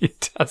knucklehead.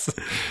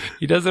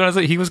 He does.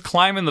 He was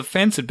climbing the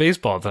fence at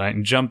baseball tonight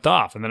and jumped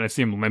off, and then I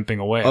see him limping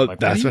away. Oh,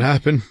 that's what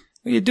happened.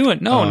 What are you doing?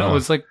 No, it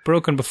was like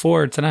broken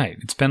before tonight.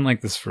 It's been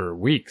like this for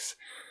weeks.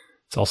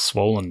 It's all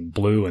swollen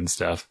blue and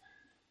stuff.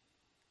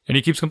 And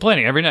he keeps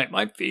complaining every night.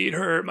 My feet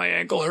hurt. My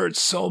ankle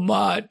hurts so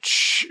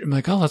much. I'm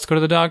like, let's go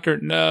to the doctor.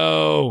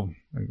 No.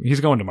 He's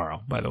going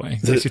tomorrow, by the way.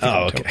 Okay.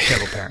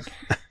 Terrible parent.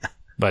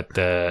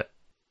 But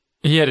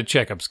he had a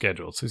checkup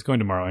scheduled, so he's going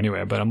tomorrow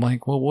anyway. But I'm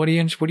like, well, what are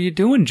you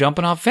doing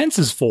jumping off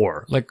fences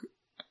for? Like,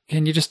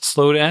 can you just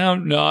slow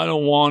down? No, I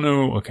don't want to.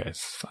 Okay,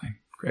 it's fine.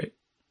 Great.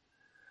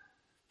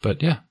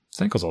 But yeah. His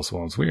ankle's all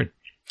swollen. It's weird.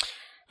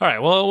 All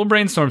right. Well, we'll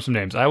brainstorm some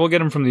names. I will get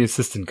them from the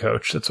assistant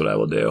coach. That's what I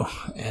will do.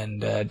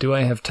 And do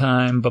I have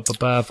time?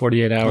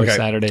 48 hours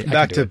Saturday.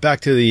 Back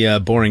to the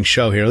boring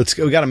show here. Let's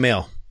go. We got a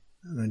mail.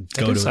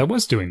 I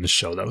was doing the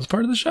show. That was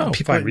part of the show.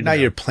 Now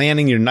you're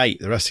planning your night.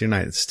 The rest of your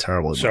night. It's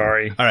terrible.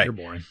 Sorry. All right. You're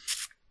boring.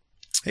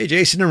 Hey,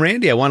 Jason and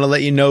Randy, I want to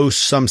let you know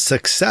some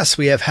success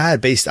we have had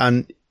based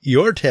on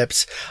your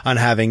tips on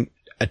having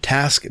a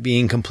task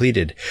being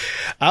completed.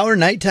 Our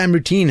nighttime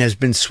routine has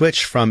been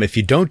switched from if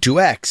you don't do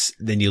X,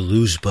 then you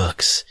lose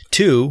books,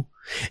 to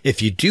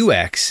if you do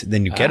X,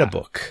 then you get a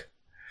book.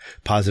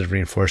 Positive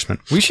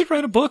reinforcement. We should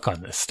write a book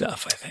on this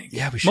stuff, I think.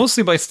 Yeah, we should.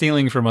 Mostly by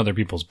stealing from other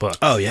people's books.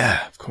 Oh,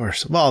 yeah, of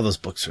course. Well, all those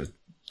books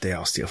they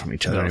all steal from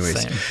each other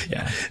anyways.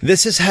 Yeah.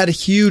 This has had a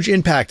huge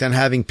impact on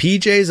having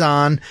PJs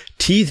on,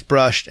 teeth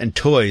brushed, and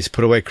toys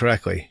put away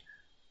correctly.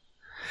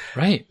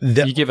 Right.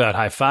 You give out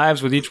high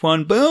fives with each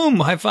one. Boom!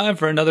 High five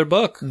for another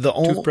book.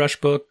 Toothbrush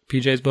book,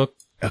 PJ's book.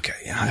 Okay,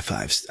 yeah, high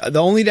fives.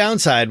 The only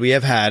downside we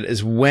have had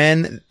is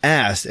when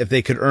asked if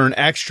they could earn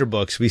extra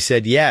books, we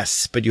said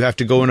yes, but you have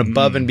to go in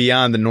above and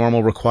beyond the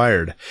normal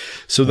required.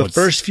 So the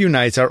first few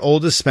nights, our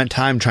oldest spent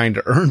time trying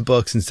to earn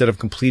books instead of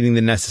completing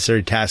the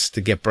necessary tasks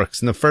to get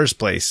books in the first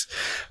place.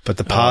 But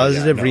the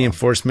positive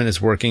reinforcement is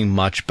working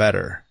much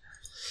better.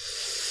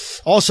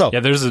 Also, yeah,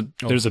 there's a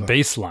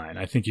baseline.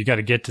 I think you got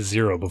to get to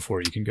 0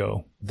 before you can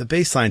go. The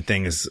baseline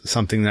thing is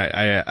something that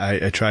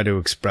I try to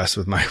express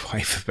with my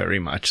wife very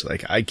much.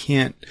 Like, I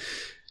can't,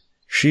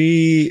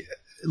 she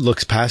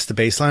looks past the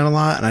baseline a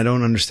lot and I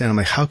don't understand. I'm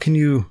like, how can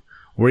you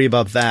worry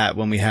about that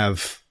when we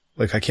have,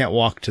 like, I can't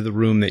walk to the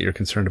room that you're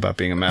concerned about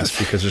being a mess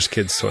because there's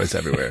kids' toys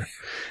everywhere.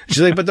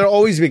 She's like, but there'll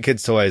always be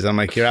kids' toys. I'm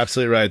like, you're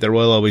absolutely right. There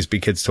will always be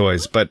kids'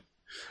 toys, but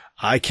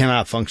I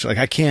cannot function. Like,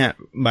 I can't,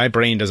 my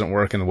brain doesn't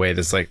work in the way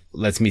that's like,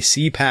 lets me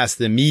see past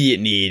the immediate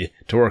need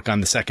to work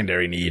on the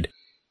secondary need.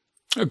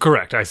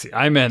 Correct. I see.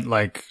 I meant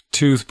like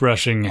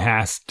toothbrushing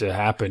has to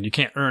happen. You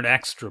can't earn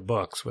extra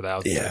books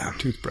without the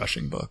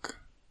toothbrushing book.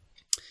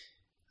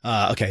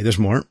 Okay. There's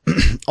more.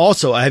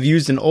 Also, I have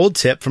used an old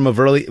tip from a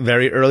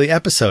very early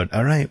episode.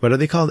 All right. What are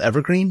they called?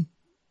 Evergreen?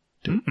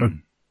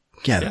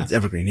 Yeah, that's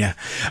Evergreen. Yeah.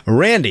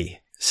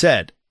 Randy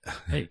said,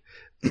 hey,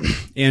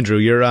 Andrew,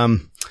 your,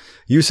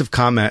 use of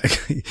comma.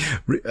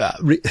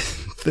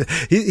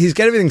 He's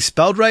got everything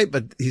spelled right,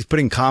 but he's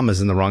putting commas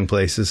in the wrong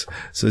places.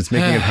 So it's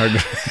making it hard.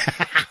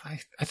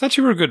 I thought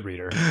you were a good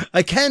reader.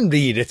 I can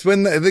read. It's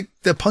when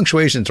the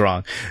punctuation's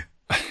wrong.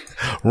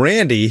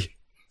 Randy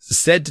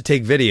said to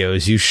take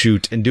videos you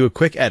shoot and do a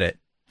quick edit,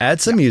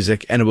 add some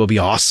music, and it will be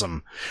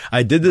awesome.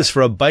 I did this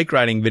for a bike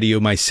riding video,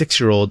 my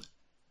 6-year-old,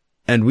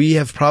 and we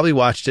have probably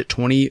watched it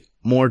 20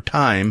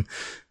 times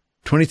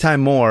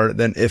more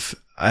than if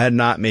I had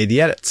not made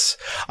the edits.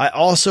 I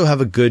also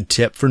have a good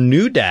tip for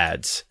new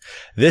dads.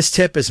 This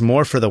tip is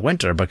more for the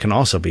winter, but can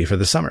also be for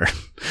the summer.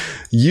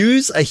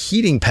 Use a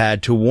heating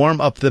pad to warm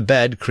up the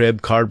bed,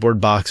 crib, cardboard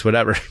box,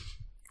 whatever.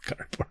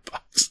 Cardboard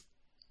box.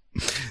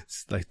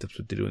 It's like that's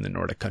what they do in the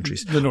Nordic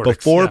countries. The Nordics,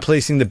 before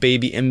placing the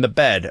baby in the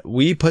bed,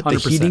 we put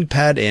 100%. The heating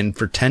pad in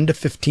for 10 to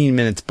 15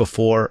 minutes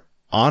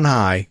on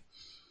high,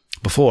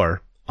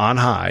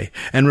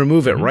 and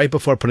remove it right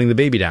before putting the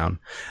baby down.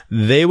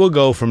 They will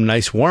go from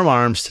nice warm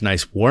arms to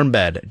nice warm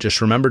bed.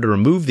 Just remember to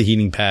remove the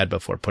heating pad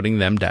before putting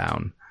them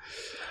down.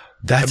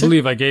 I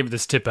believe I gave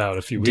this tip out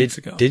a few weeks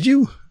ago. Did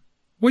you?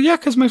 Well, yeah,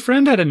 because my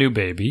friend had a new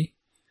baby.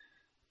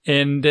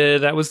 And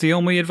that was the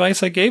only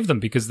advice I gave them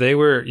because they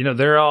were,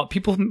 they're all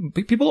people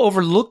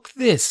overlook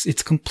this.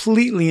 It's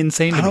completely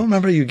insane. I don't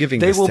remember you giving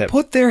this tip. They will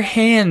put their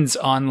hands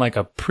on like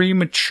a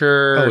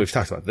premature, we've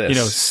talked about this,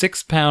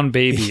 6-pound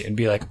baby and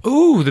be like,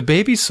 "Ooh, the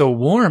baby's so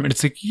warm." And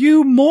it's like,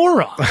 you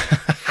moron.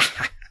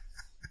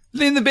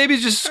 Then the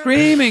baby's just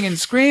screaming and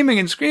screaming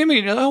and screaming.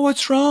 And you're like, "Oh,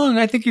 what's wrong?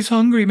 I think he's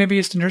hungry. Maybe he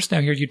has to nurse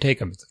now. Here, you take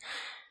him.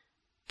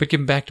 But give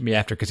him back to me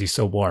after because he's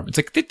so warm." It's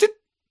like,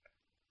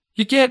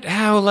 you get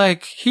how,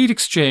 like, heat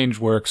exchange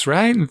works,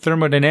 right? And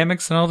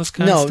thermodynamics and all this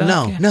kind of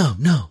stuff?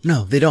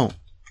 No, they don't.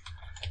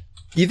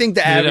 You think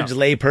the average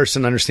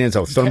layperson understands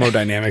how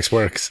thermodynamics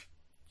works?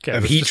 Okay,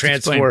 of heat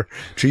transfer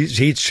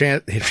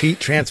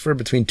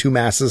between two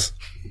masses?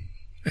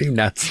 Are you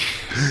nuts?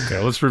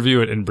 Okay, let's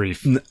review it in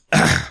brief.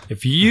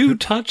 If you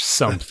touch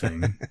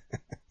something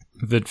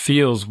that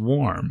feels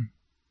warm,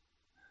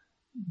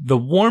 the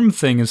warm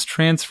thing is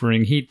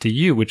transferring heat to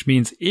you, which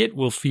means it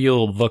will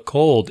feel the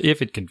cold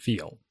if it can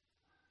feel.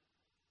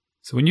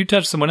 So when you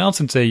touch someone else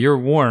and say you're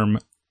warm,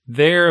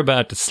 they're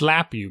about to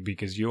slap you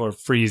because you're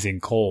freezing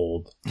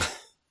cold.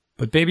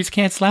 But babies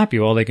can't slap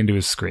you. All they can do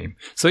is scream.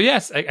 So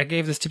yes, I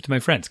gave this tip to my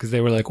friends because they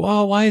were like,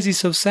 "Well, why is he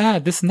so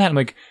sad? This and that." I'm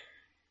like,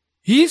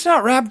 he's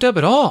not wrapped up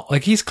at all.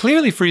 Like, he's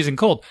clearly freezing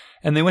cold.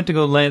 And they went to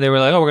go lay. They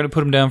were like, "Oh, we're going to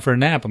put him down for a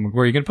nap." I'm like,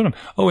 "Where are you going to put him?"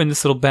 "Oh, in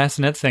this little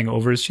bassinet thing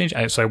over his change."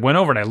 So I went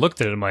over and I looked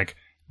at it. I'm like,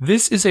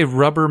 this is a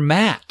rubber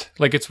mat.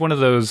 Like, it's one of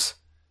those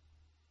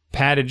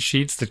padded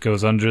sheets that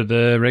goes under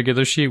the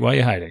regular sheet. Why are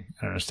you hiding?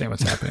 I don't understand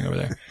what's happening over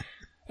there.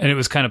 And it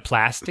was kind of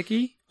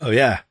plasticky. Oh,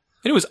 yeah.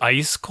 And it was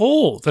ice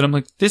cold. And I'm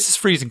like, this is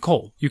freezing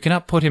cold. You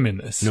cannot put him in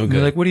this. No good. And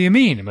they're like, "What do you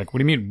mean?" I'm like, "What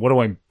do you mean? What do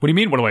you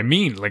mean? What do I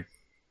mean? Like,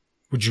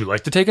 would you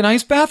like to take an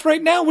ice bath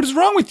right now? What is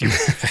wrong with you?"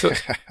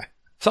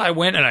 So I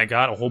went and I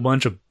got a whole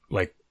bunch of,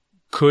 like,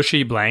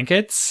 cushy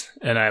blankets,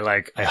 and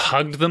I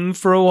hugged them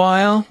for a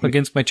while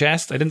against my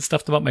chest. I didn't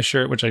stuff them up my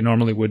shirt, which I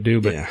normally would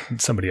do, but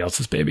it's somebody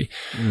else's baby.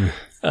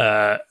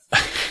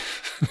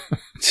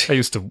 I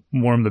used to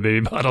warm the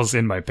baby bottles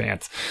in my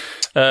pants.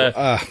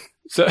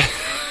 So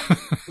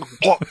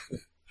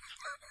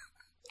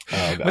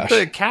with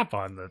the cap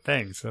on the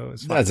thing, so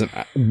it's fine.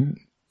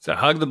 So I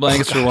hugged the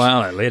blankets for a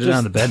while. And I laid it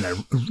on the bed, and I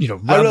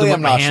rubbed them with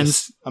my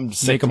hands. I'm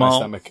just make them all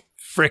stomach.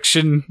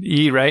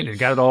 Friction-y, right? And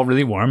got it all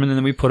really warm, and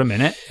then we put him in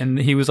it, and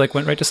he was like,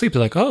 went right to sleep. He's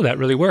like, oh, that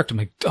really worked. I'm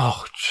like,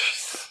 oh,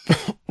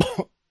 jeez.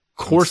 Of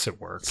course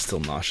it worked. Still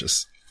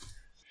nauseous.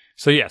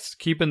 So yes,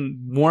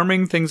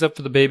 warming things up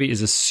for the baby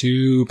is a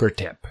super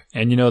tip.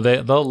 And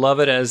they'll love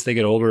it as they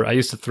get older. I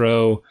used to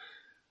throw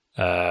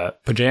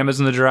pajamas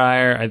in the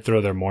dryer. I'd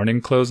throw their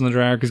morning clothes in the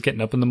dryer because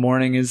getting up in the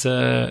morning is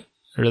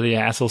really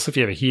asshole. So if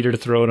you have a heater to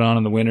throw it on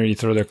in the winter, you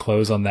throw their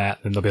clothes on that,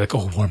 and they'll be like,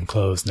 oh, warm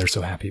clothes, and they're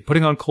so happy.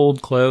 Putting on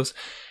cold clothes.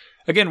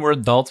 Again, we're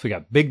adults. We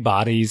got big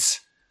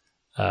bodies.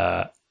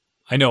 I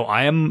know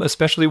I am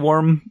especially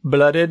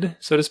warm-blooded,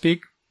 so to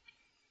speak.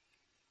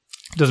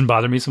 It doesn't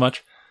bother me so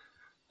much.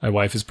 My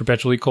wife is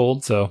perpetually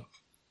cold, so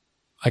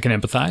I can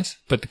empathize.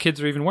 But the kids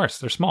are even worse.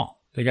 They're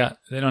small. They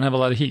don't have a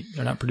lot of heat.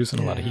 They're not producing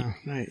a lot of heat.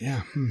 Right,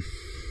 yeah.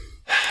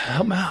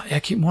 Help them out. Yeah,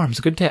 keep them warm. It's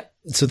a good tip.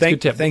 So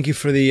thank you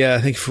for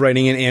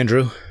writing in,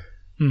 Andrew.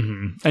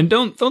 Mm-hmm. And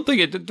don't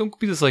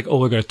be this like,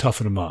 oh, I got to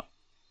toughen them up.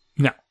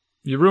 No,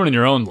 you're ruining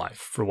your own life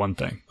for one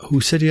thing. Who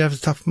said you have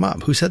to toughen them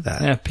up? Who said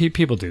that? Yeah,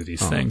 people do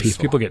these things.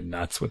 People get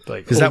nuts with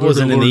like, because that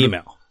wasn't in the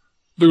email.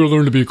 They're going to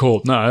learn to be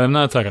cold. No, I'm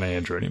not talking to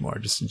Andrew anymore,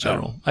 just in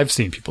general. I've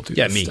seen people do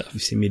this stuff.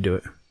 You've seen me do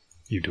it.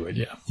 You do it,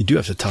 yeah. You do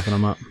have to toughen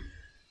them up.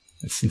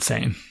 It's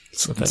insane.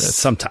 That's what that is.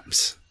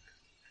 Sometimes.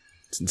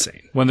 It's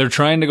insane. When they're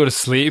trying to go to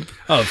sleep.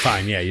 Oh,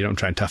 fine. Yeah, you don't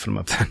try and toughen them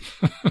up then.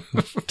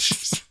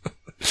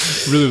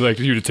 Really like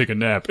you to take a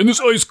nap in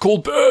this ice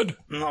cold bed.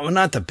 No,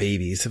 not the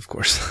babies, of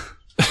course.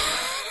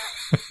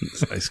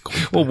 This ice cold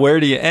bed. Well, where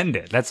do you end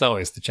it? That's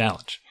always the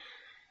challenge.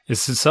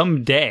 It's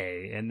some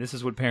day, and this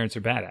is what parents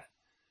are bad at.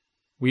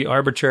 We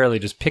arbitrarily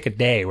just pick a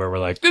day where we're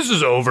like, this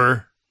is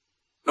over.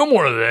 No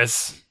more of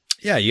this.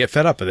 Yeah, you get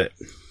fed up with it.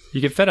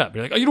 You get fed up.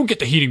 You're like, oh, you don't get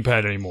the heating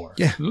pad anymore.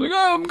 Yeah. You're like,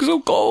 oh, I'm so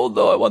cold,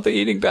 though. I want the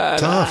heating pad.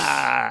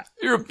 Tough.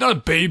 You're not a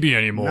baby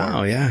anymore.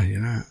 No, yeah, you're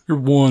not. You're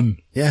one.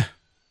 Yeah.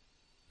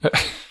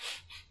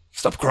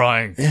 Stop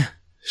crying. Yeah,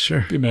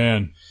 sure. Be a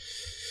man.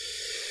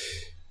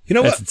 You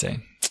know That's what?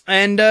 insane.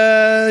 And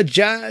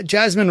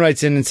Jasmine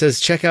writes in and says,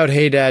 check out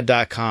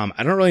heydad.com.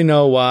 I don't really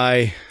know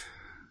why.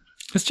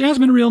 Is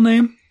Jasmine a real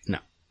name?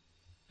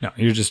 No,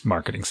 you're just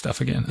marketing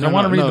stuff again. I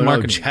want to read the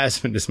marketing. No,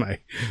 Jasmine is my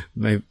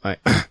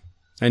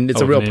and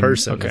it's a real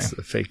person. Okay. It's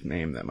a fake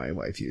name that my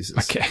wife uses.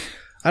 Okay.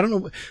 I don't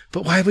know,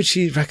 but why would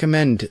she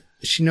recommend?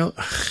 She know?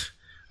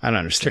 I don't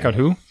understand. Check out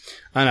who?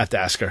 I'll have to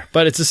ask her.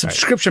 But it's a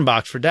subscription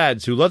box for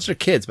dads who loves their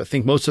kids but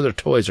think most of their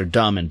toys are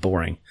dumb and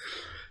boring.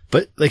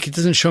 But like, it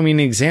doesn't show me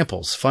any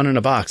examples. Fun in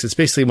a box. It's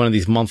basically one of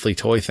these monthly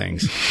toy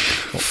things.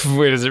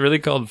 Wait, is it really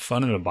called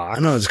Fun in a Box?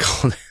 I know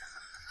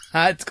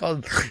it's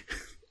called.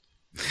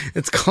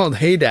 It's called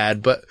Hey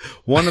Dad, but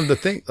one of the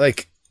things,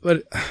 like,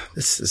 but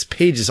this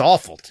page is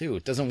awful too.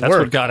 It doesn't work. That's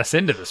what got us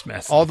into this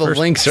mess. All the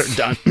links are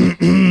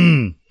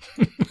done.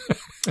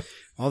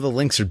 All the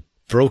links are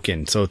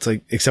broken. So it's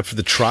like, except for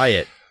the try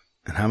it.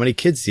 And how many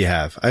kids do you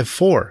have? I have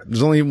 4.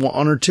 There's only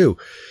 1 or 2.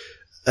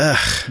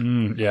 Ugh.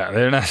 Yeah,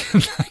 they're not.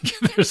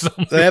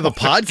 They have a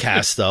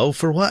podcast though.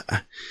 For what?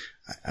 I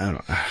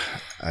don't know.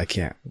 I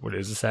can't. What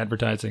is this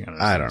advertising?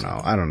 I don't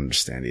know. I don't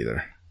understand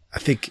either. I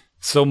think.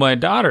 So my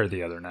daughter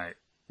the other night.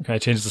 Can I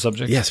change the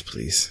subject? Yes,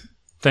 please.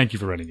 Thank you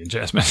for running in,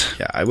 Jasmine.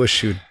 Yeah, I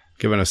wish you'd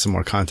given us some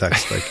more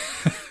context, like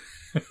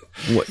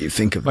what you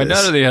think of my this.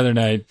 My daughter the other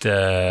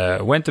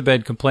night went to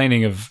bed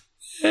complaining of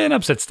an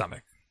upset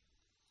stomach.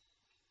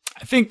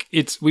 I think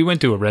we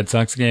went to a Red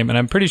Sox game, and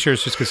I'm pretty sure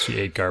it's just because she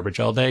ate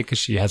garbage all day because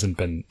she hasn't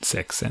been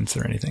sick since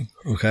or anything.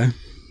 Okay.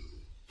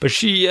 But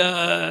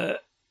I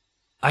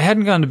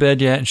hadn't gone to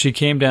bed yet, and she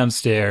came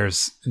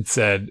downstairs and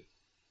said,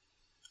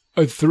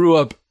 I threw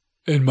up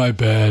in my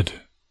bed.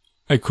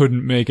 I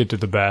couldn't make it to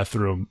the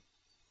bathroom.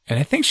 And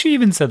I think she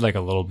even said like a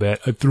little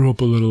bit. I threw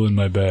up a little in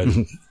my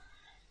bed.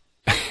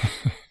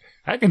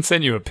 I can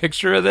send you a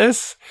picture of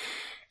this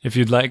if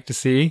you'd like to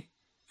see.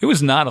 It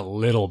was not a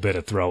little bit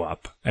of throw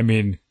up. I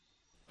mean,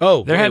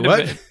 there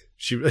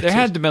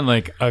had to been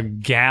like a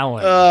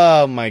gallon.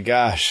 Oh my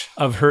gosh.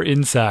 Of her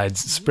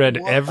insides spread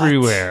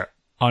everywhere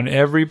on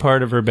every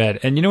part of her bed.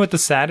 And you know what the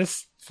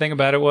saddest thing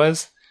about it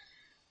was?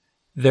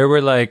 There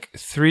were like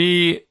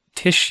 3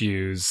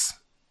 tissues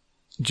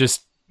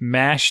just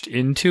mashed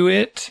into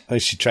it.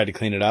 Like she tried to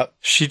clean it up?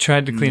 She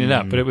tried to clean it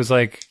up, but it was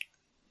like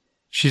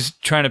she's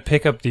trying to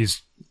pick up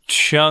these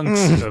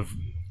chunks of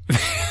they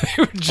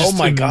were just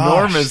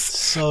enormous.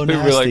 So they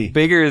nasty. were like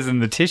bigger than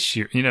the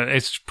tissue. You know,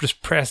 it's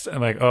just pressed.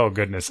 I'm like, oh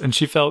goodness. And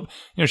she felt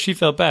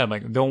bad. I'm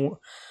like, don't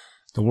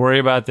worry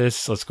about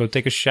this. Let's go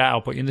take a shower.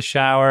 I'll put you in the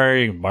shower.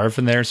 You can barf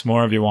in there some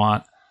more if you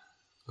want.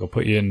 Go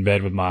put you in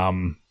bed with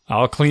mom.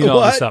 I'll clean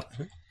all this up.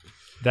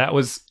 That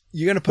was...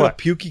 You're going to put a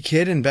pukey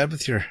kid in bed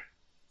with your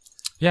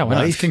Yeah,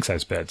 why not? King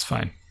size bed. It's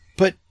fine.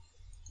 But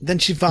then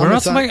she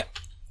vomits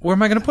where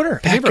am I going to put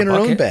her? Back in her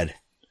own bed.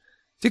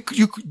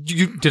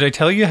 Did I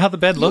tell you how the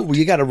bed looked? Well,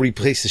 you got to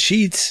replace the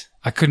sheets.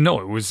 I couldn't know.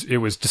 It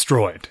was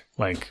destroyed.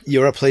 Like,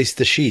 you replaced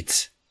the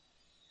sheets.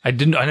 I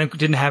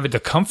didn't have it. The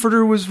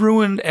comforter was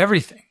ruined.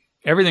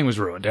 Everything was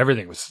ruined. I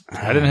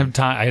didn't have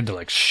time. I had to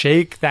like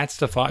shake that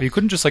stuff off. You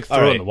couldn't just like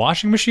throw it in the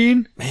washing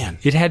machine. Man,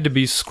 it had to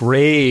be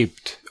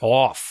scraped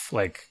off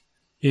like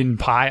in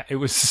pie. It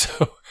was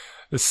so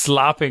the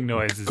slopping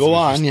noises. Go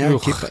on. Yeah.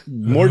 Keep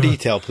more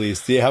detail,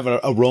 please. Do you have an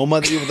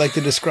aroma that you would like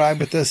to describe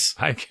with this?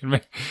 I can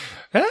make,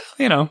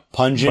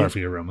 pungent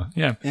barfy aroma.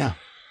 Yeah. Yeah.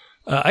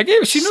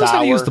 She knows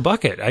how to use the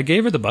bucket. I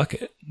gave her the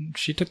bucket.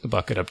 She took the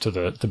bucket up to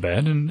the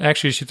bed, and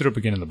actually she threw up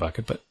again in the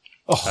bucket. But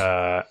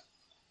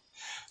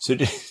so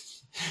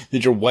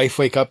did your wife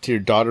wake up to your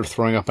daughter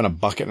throwing up in a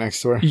bucket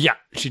next to her? Yeah,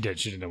 she did.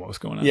 She didn't know what was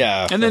going on.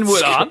 Yeah, and then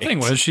the odd thing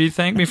was she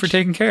thanked me for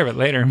taking care of it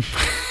later.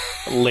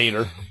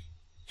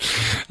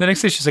 The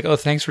next day she's like, "Oh,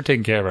 thanks for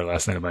taking care of her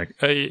last night." I'm like,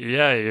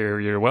 "Yeah,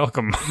 you're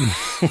welcome."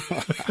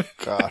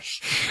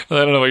 Gosh, I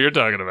don't know what you're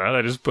talking about.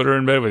 I just put her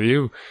in bed with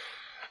you.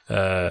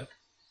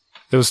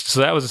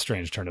 So that was a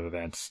strange turn of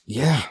events.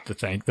 Yeah. The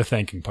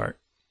thanking part.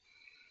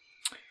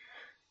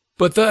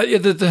 But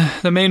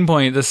the main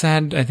point, the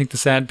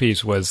sad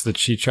piece was that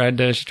she tried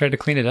to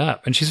clean it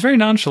up, and she's very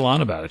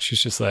nonchalant about it.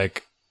 She's just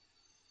like,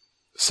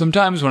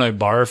 sometimes when I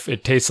barf,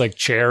 it tastes like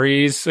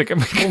cherries. Like,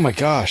 oh my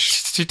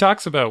gosh. She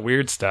talks about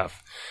weird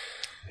stuff.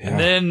 Yeah. And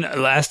then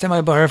last time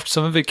I barfed,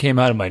 some of it came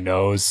out of my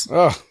nose.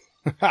 Oh.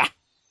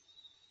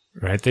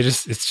 Right?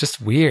 It's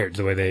just weird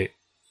the way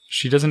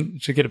she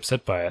doesn't get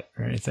upset by it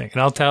or anything.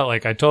 And I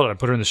told her, I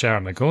put her in the shower.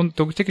 I'm like, go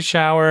take a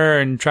shower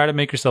and try to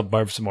make yourself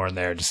barf some more in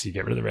there just so you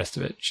get rid of the rest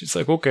of it. She's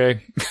like,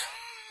 okay.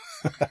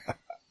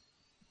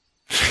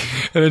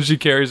 And then she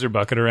carries her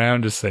bucket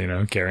around, just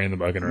so carrying the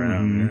bucket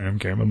around. I'm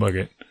carrying my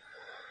bucket.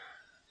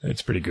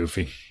 It's pretty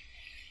goofy.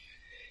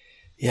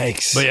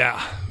 Yikes. But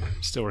yeah,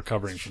 still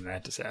recovering from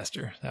that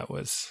disaster. That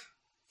was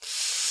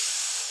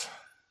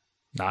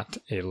not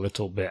a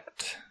little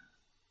bit.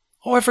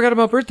 Oh, I forgot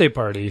about birthday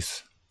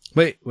parties.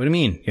 Wait, what do you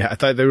mean? Yeah, I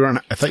thought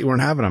you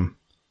weren't having them.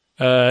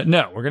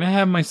 No, we're going to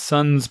have my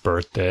son's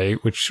birthday,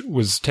 which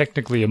was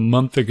technically a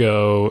month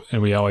ago,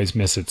 and we always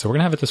miss it. So we're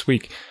going to have it this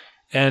week.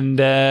 And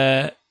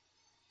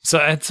so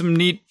I had some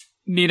neat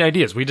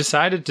ideas. We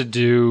decided to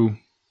do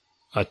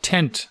a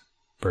tent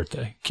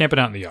birthday, camping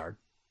out in the yard.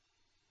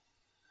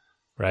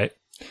 Right?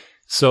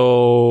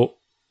 So,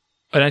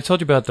 and I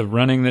told you about the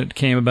running that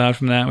came about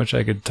from that, which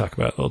I could talk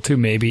about a little too,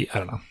 maybe. I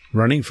don't know.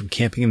 Running from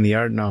camping in the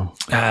yard? No.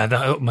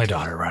 My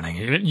daughter running.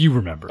 You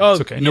remember. Oh,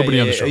 it's okay. Nobody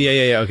on the show.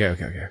 Yeah.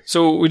 Okay.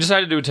 So we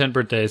decided to do a tent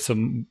birthday. So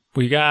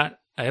I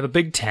have a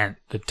big tent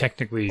that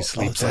technically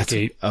sleeps like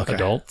 8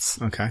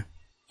 adults. Okay.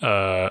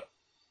 So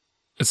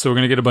we're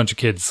going to get a bunch of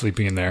kids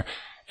sleeping in there.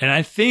 And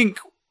I think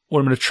what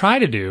I'm going to try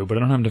to do, but I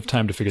don't have enough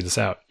time to figure this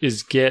out,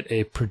 is get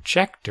a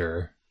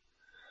projector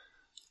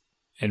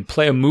and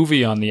play a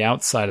movie on the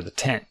outside of the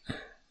tent.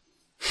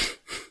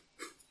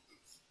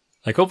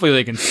 Like, hopefully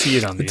they can see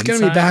it on the inside. It's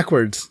going to be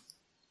backwards.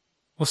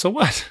 Well, so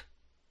what?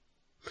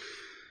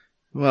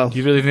 Well, do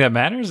you really think that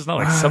matters? It's not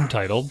like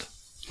subtitled.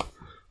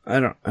 I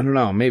don't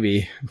know.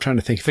 Maybe. I'm trying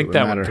to think if it would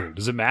matter.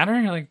 Does it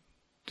matter? Like,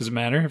 does it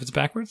matter if it's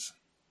backwards?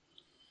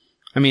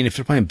 I mean, if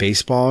they're playing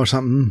baseball or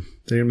something,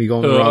 they're going to be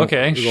going the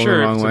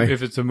wrong, way.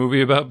 If it's a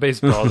movie about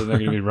baseball, then they're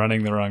going to be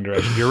running the wrong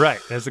direction. You're right.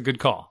 That's a good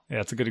call. Yeah,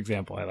 that's a good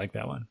example. I like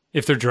that one.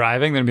 If they're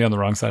driving, they're going to be on the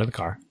wrong side of the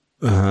car.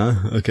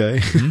 Okay.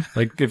 Mm-hmm.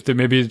 Like,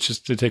 maybe it's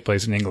just to take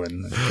place in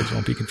England, the kids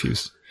won't be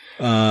confused.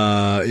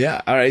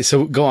 Yeah. All right.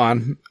 So go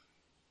on.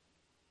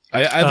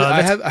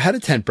 I had a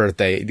tent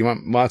birthday. Do you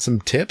want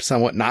some tips on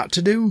what not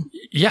to do?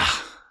 Yeah.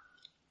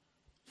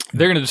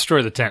 They're going to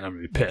destroy the tent. I'm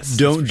going to be pissed.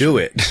 Don't do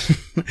it.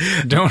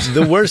 Don't.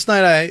 The worst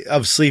night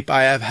of sleep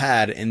I have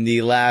had in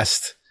the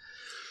last,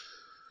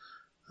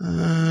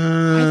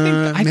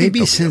 I think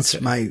maybe since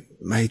okay.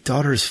 my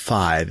daughter's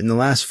 5, in the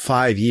last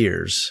 5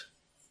 years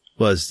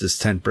was this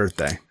tent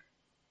birthday.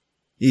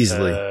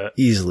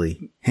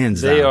 Easily. Hands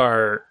down. They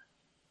are,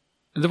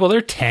 well,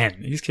 they're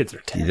 10. These kids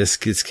are 10. This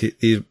kid,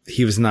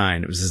 he was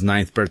 9. It was his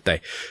 9th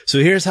birthday. So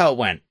here's how it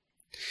went.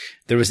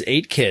 There was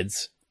 8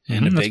 kids.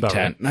 In a big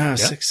tent. Right. No,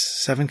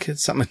 6, 7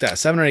 kids, something like that.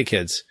 7 or 8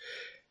 kids.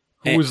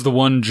 Who was the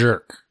one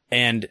jerk?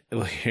 And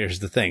well, here's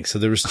the thing. So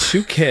there was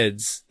 2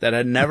 kids that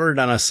had never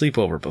done a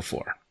sleepover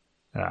before.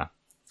 Yeah.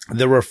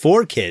 There were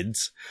 4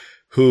 kids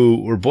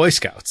who were Boy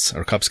Scouts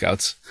or Cub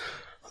Scouts.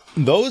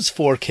 Those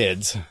 4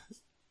 kids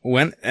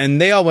went, and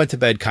they all went to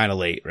bed kind of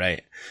late,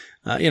 right?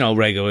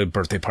 Regular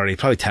birthday party,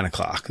 probably 10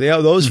 o'clock.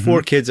 Those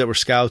 4 kids that were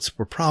Scouts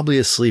were probably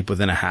asleep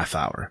within a half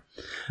hour.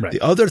 Right.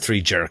 The other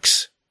 3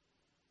 jerks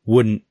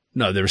wouldn't.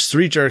 No, there was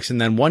 3 jerks,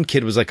 and then 1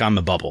 kid was like on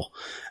the bubble,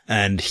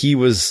 and he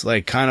was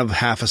like kind of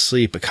half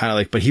asleep,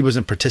 but he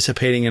wasn't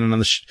participating in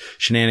the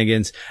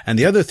shenanigans. And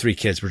the other 3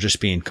 kids were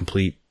just being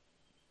complete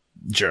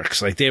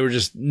jerks. Like, they were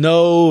just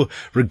no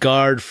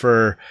regard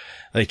for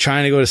like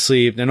trying to go to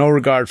sleep, and no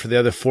regard for the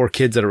other 4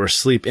 kids that were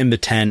asleep in the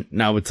tent.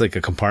 Now it's like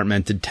a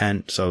compartmented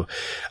tent. So,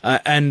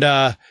 I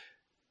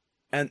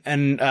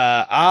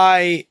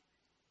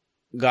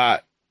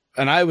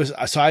was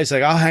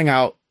like, I'll hang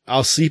out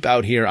I'll sleep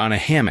out here on a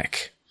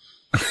hammock,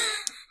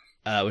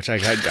 which I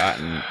had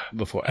gotten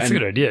before. That's a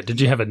good idea.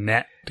 Did you have a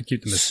net to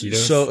keep the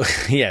mosquitoes? So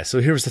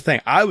here's the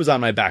thing. I was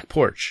on my back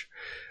porch,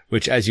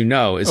 which, as you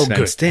know, is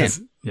fenced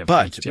in,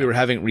 but we were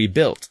having it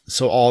rebuilt.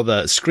 So all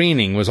the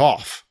screening was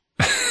off.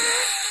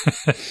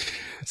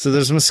 So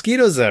there's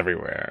mosquitoes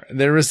everywhere.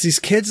 There was these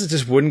kids that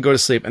just wouldn't go to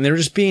sleep, and they were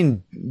just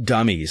being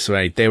dummies,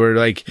 right? They were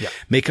like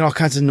making all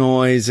kinds of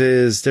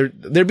noises.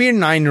 They're being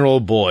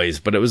 9-year-old boys,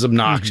 but it was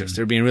obnoxious.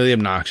 They're being really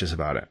obnoxious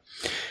about it.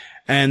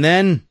 And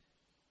then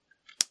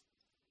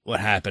what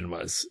happened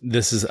was,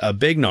 this is a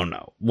big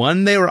no-no.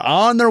 One, they were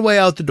on their way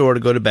out the door to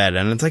go to bed,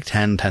 and it's like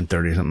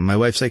 10:30 something. My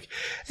wife's like,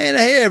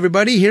 hey,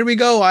 everybody, here we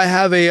go. I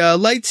have a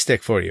light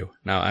stick for you.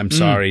 Now, I'm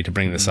sorry to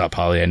bring this up,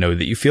 Holly. I know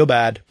that you feel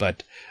bad,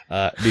 but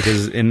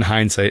because in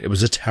hindsight, it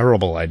was a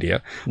terrible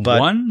idea.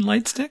 But one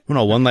light stick?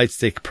 No, one light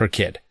stick per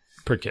kid.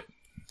 Per kid.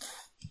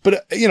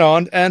 But,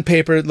 on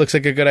paper, it looks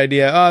like a good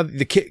idea.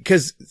 The kid,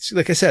 cause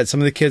like I said,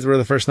 some of the kids were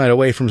the first night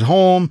away from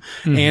home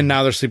and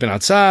now they're sleeping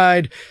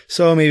outside.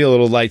 So maybe a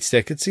little light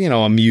stick. It's,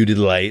 a muted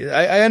light.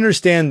 I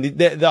understand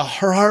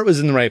her heart was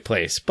in the right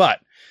place, but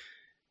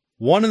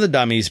one of the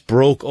dummies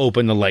broke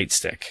open the light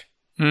stick.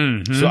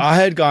 Mm-hmm. So I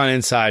had gone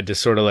inside to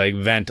sort of like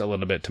vent a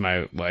little bit to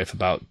my wife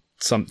about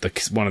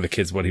one of the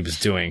kids, what he was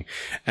doing.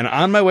 And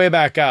on my way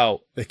back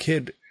out,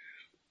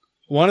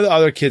 one of the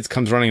other kids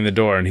comes running in the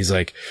door and he's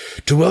like,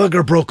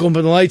 Terwilliger broke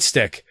open the light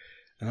stick.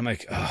 And I'm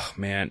like, oh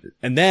man.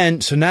 And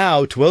then, so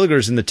now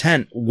Terwilliger's in the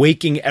tent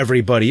waking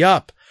everybody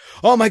up.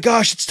 Oh my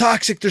gosh, it's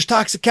toxic. There's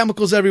toxic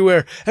chemicals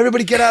everywhere.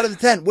 Everybody get out of the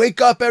tent.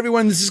 Wake up,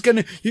 everyone. This is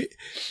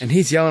and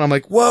he's yelling. I'm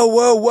like,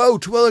 whoa,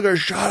 Terwilliger,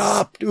 shut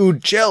up,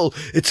 dude, chill.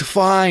 It's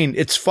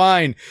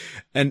fine.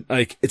 And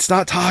like, it's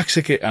not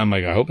toxic. I'm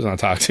like, I hope it's not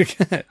toxic.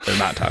 They're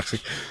not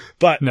toxic.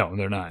 But no,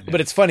 they're not. Yeah.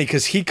 But it's funny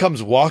because he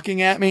comes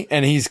walking at me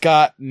and he's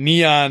got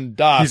neon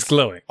dots. He's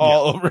glowing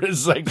all over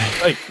his like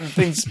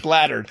thing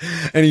splattered.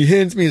 And he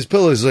hands me his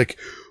pillow. He's like,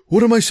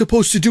 what am I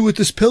supposed to do with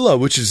this pillow?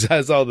 Which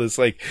has all this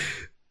like,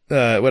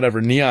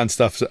 neon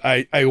stuff. So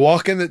I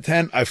walk in the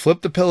tent. I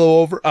flip the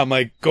pillow over. I'm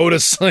like, go to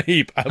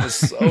sleep. I was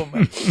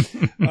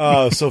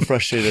so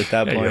frustrated at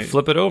that point. You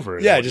flip it over.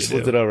 Yeah, I just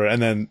flipped it over.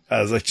 And then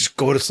I was like, just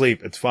go to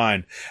sleep. It's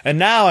fine. And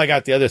now I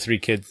got the other 3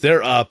 kids.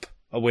 They're up,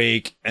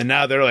 awake, and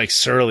now they're like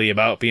surly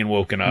about being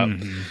woken up.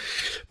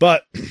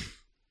 But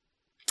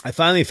I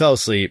finally fell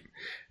asleep,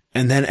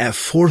 and then at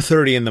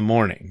 4:30 in the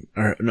morning,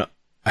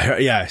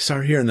 I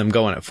started hearing them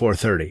going at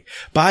 4:30.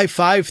 By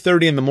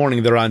 5:30 in the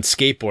morning, they're on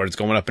skateboards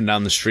going up and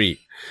down the street.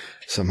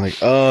 So I'm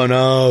like, oh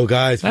no,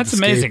 guys, that's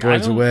amazing.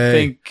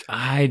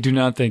 I do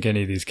not think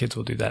any of these kids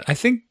will do that. I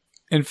think,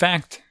 in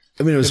fact,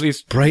 it was at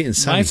least bright and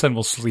sunny. My son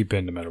will sleep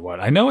in no matter what.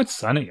 I know it's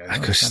sunny.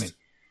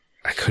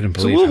 I couldn't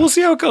believe it. So we'll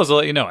see how it goes. I'll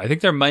let you know. I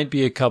think there might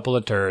be a couple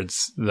of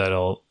turds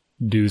that'll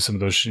do some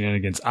of those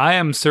shenanigans. I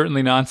am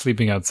certainly not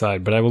sleeping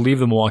outside, but I will leave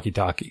the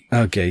walkie-talkie.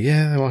 Okay,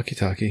 yeah, the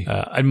walkie-talkie.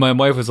 And my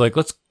wife was like,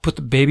 let's put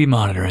the baby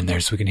monitor in there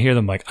so we can hear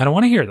them. Like, I don't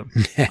want to hear them.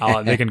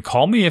 They can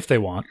call me if they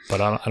want, but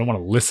I don't want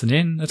to listen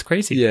in. That's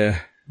crazy. Yeah,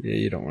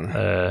 you don't want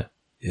to.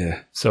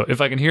 Yeah. So if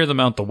I can hear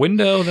them out the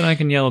window, then I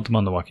can yell at them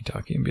on the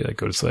walkie-talkie and be like,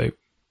 go to sleep.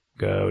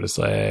 Go to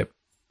sleep.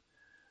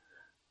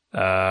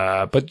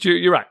 But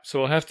you're right. So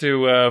we'll have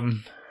to, we're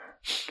going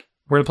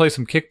to play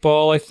some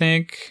kickball, I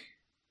think.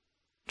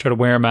 Try to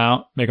wear them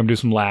out, make them do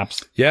some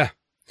laps. Yeah.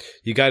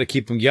 You got to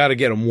get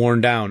them worn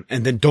down.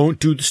 And then don't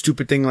do the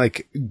stupid thing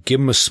like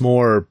give them a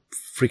s'more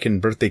freaking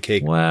birthday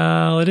cake.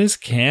 Well, it is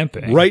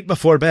camping. Right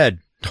before bed.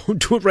 Don't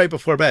do it right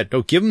before bed.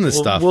 Don't give them this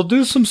stuff. We'll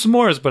do some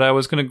s'mores, but I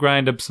was going to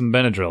grind up some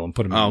Benadryl and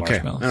put them in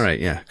marshmallows. All right.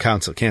 Yeah.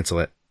 Cancel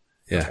it.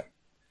 Yeah.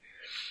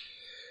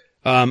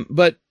 Okay.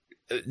 But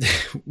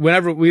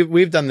whenever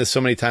we've done this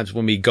so many times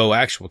when we go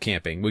actual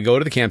camping, we go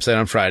to the campsite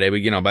on Friday.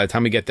 By the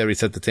time we get there, we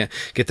set the tent,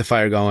 get the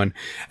fire going,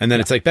 and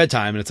then it's like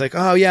bedtime, and it's like,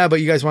 oh yeah,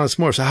 but you guys want a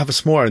s'more, so have a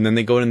s'more. And then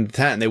they go in the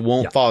tent and they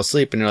won't fall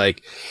asleep, and you're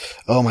like,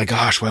 oh my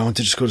gosh, why won't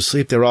they just go to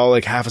sleep? They were all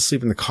like half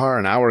asleep in the car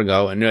an hour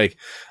ago, and you're like,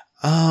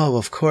 oh,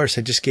 of course,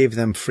 I just gave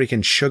them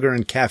freaking sugar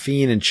and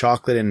caffeine and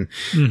chocolate, and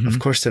of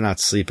course they're not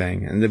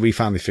sleeping. And then we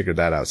finally figured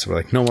that out. So we're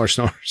like, no more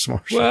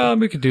s'mores. Well,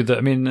 we could do that.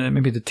 I mean,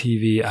 maybe the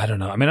TV. I don't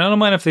know. I mean, I don't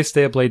mind if they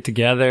stay up late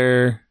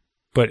together,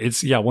 but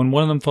it's, when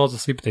one of them falls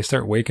asleep, they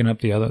start waking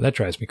up the other. That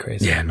drives me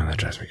crazy. Yeah, no, that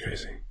drives me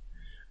crazy.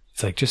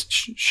 It's like, just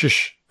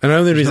shush. And the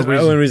only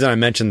reason I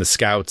mentioned the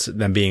scouts,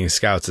 them being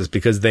scouts, is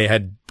because they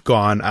had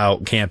gone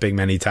out camping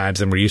many times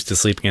and we're used to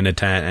sleeping in a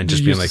tent and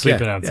just being like,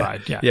 sleeping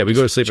outside. Yeah, we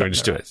go to sleep and we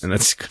just do it. And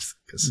that's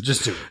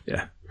just do it.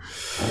 Yeah.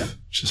 It's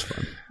just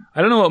fun.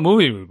 I don't know what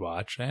movie we'd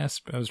watch. I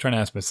was trying to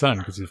ask my son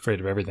because he's afraid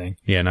of everything.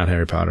 Yeah, not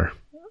Harry Potter.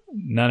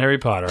 Not Harry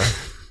Potter.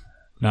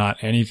 Not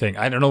anything.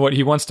 I don't know what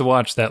he wants to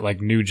watch. That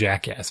like new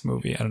Jackass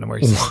movie. I don't know where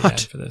he's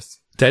at for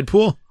this.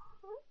 Deadpool?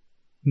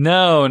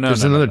 No.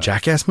 There's another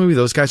Jackass movie.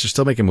 Those guys are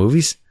still making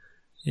movies.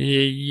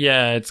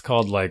 Yeah, it's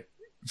called like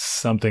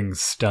something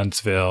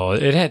Stuntsville.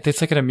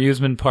 It's like an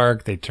amusement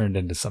park. They turned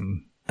into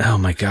some. Oh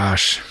my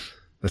gosh!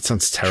 That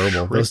sounds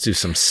terrible. Those do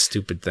some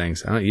stupid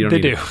things. You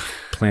don't need to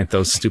plant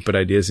those stupid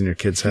ideas in your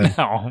kid's head.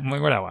 No, I'm like,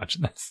 we're not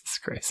watching this. It's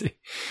crazy.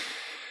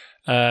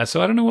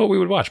 So I don't know what we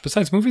would watch.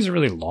 Besides, movies are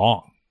really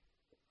long.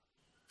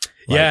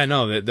 Yeah,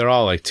 no, they're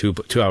all like 2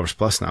 hours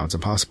plus now. It's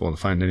impossible to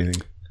find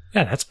anything.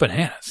 Yeah, that's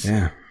bananas.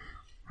 Yeah,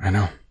 I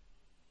know.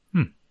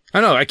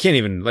 I know. I can't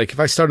even, like, if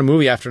I start a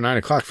movie after 9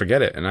 o'clock,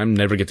 forget it. And I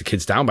never get the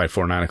kids down by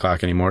 9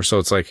 o'clock anymore. So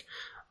it's like,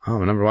 oh,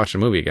 I'm never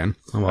watching a movie again.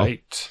 Oh, well.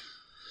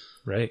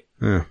 Right.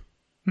 Yeah.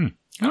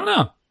 I don't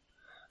know.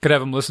 Could have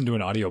them listen to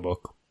an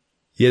audiobook.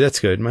 Yeah, that's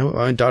good.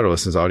 My daughter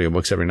listens to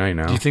audiobooks every night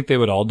now. Do you think they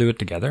would all do it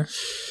together?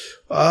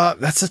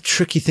 That's a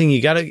tricky thing.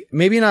 You gotta,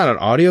 maybe not an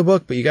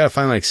audiobook, but you gotta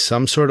find like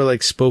some sort of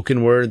like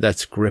spoken word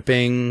that's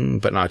gripping,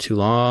 but not too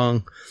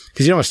long.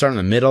 Cause you don't want to start in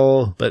the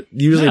middle, but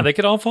usually. Yeah, they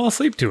could all fall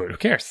asleep to it. Who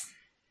cares?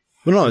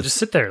 Well, no, just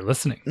sit there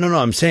listening. No,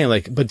 I'm saying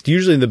like, but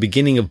usually the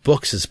beginning of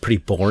books is pretty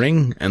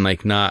boring and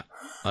like not.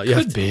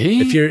 Could be.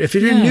 If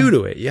you're new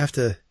to it, you have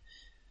to,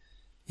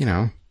 you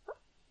know.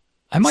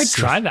 I might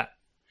try that.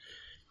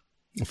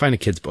 I'll find a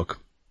kid's book.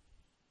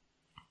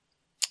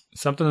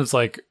 Something that's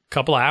like a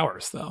couple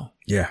hours though.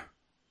 Yeah.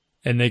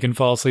 And they can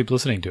fall asleep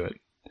listening to it.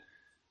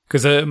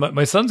 Because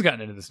my son's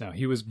gotten into this now.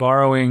 He was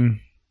borrowing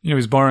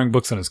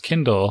books on his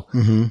Kindle.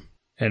 Mm-hmm.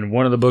 And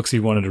one of the books he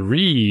wanted to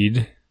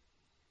read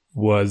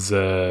was,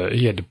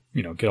 he had to,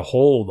 get a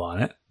hold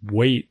on it,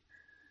 wait.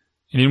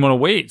 And he didn't want to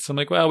wait. So I'm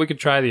like, well, we could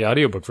try the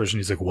audiobook version.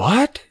 He's like,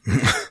 what?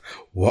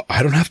 What?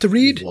 I don't have to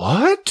read?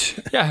 What?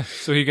 Yeah.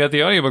 So he got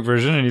the audiobook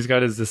version and he's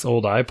got this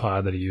old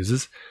iPod that he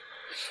uses.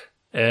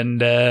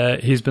 And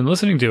he's been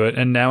listening to it.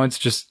 And now it's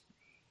just,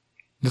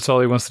 that's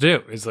all he wants to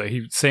do. Is like,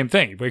 same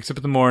thing. He wakes up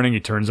in the morning, he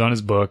turns on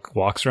his book,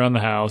 walks around the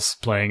house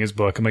playing his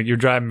book. I'm like, you're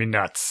driving me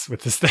nuts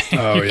with this thing.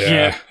 Oh,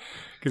 yeah.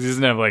 Because he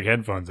doesn't have like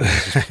headphones on.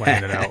 He's just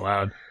playing it out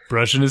loud.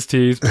 Brushing his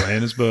teeth,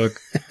 playing his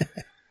book.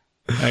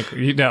 Like,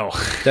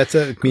 That's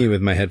me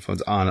with my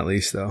headphones on, at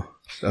least, though.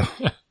 So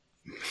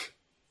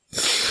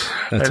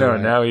I know.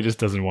 Now he just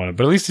doesn't want it,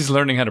 but at least he's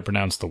learning how to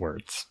pronounce the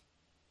words.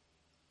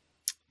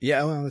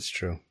 Yeah, well, that's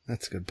true.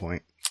 That's a good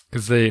point.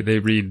 Because they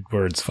read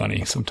words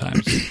funny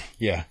sometimes.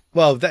 Yeah.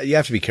 Well, you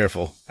have to be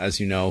careful, as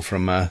you know,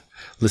 from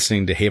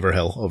listening to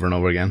Haverhill over and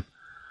over again.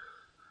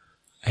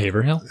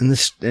 Haverhill? Not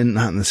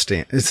in the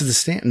Stand. Is it the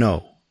Stand?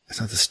 No, it's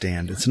not the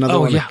Stand. It's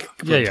another one. Yeah.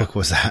 What book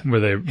was that? Where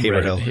they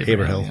Haverhill.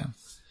 Yeah.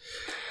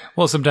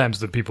 Well, sometimes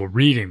the people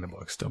reading the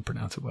books don't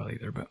pronounce it well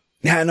either, but.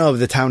 Yeah, I know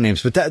the town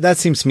names, but that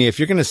seems to me, if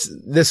you're going to,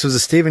 this was a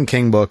Stephen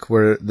King book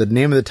where the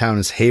name of the town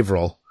is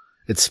Haverhill.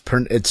 It's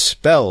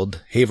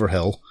spelled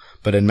Haverhill,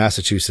 but in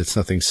Massachusetts,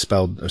 nothing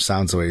spelled or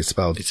sounds the way it's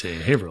spelled. They say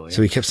Haverhill. Yeah.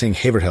 So he kept saying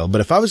Haverhill. But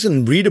if I was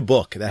going to read a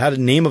book that had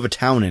a name of a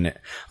town in it,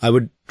 I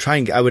would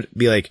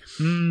be like,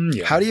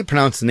 how do you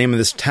pronounce the name of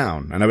this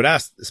town? And I would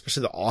ask,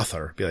 especially the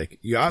author, be like,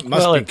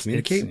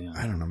 communicate?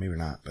 I don't know, maybe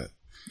not, but.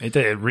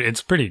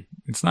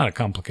 It's not a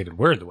complicated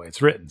word the way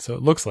it's written, so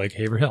it looks like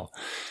Haverhill.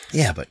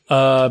 Yeah, but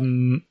I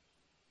don't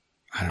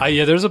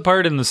know. There's a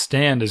part in The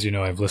Stand, as you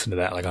know, I've listened to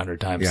that like 100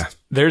 times. Yeah.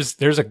 There's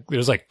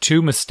like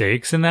 2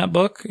 mistakes in that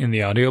book, in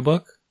the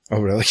audiobook.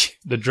 Oh, really?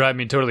 That drive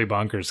me totally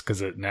bonkers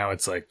because now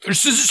it's like,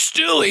 this is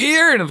still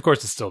here, and of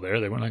course it's still there.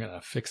 They were not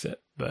gonna fix it,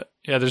 but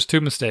yeah, there's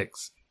 2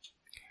 mistakes.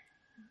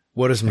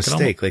 What is a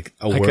mistake? Like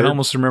a word? I can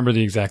almost remember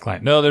the exact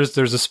line. No, there's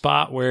a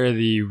spot where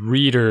the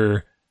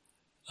reader,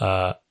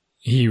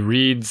 he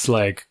reads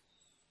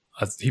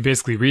he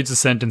basically reads a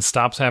sentence,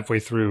 stops halfway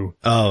through,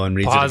 and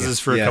reads pauses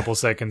it for a couple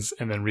seconds,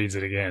 and then reads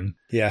it again.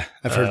 Yeah,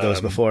 I've heard those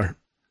before.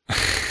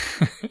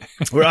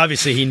 Where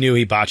obviously he knew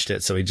he botched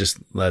it, so he just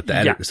let the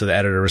editor. So the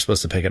editor was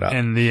supposed to pick it up,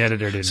 and the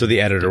editor didn't. So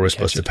the editor was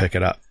supposed to pick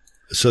it up.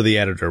 So the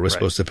editor was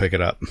supposed to pick it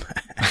up.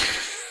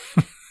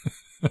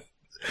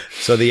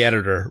 So the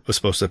editor was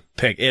supposed to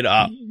pick it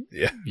up.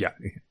 Yeah.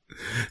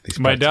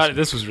 My daughter.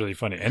 This was really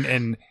funny,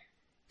 and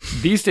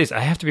these days I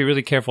have to be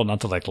really careful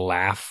not to like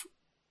laugh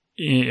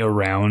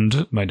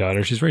around my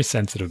daughter. She's very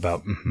sensitive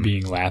about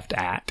being laughed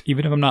at,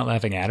 even if I'm not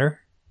laughing at her.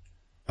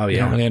 Oh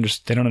yeah, they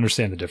don't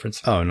understand the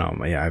difference. Oh no,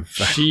 yeah, I'm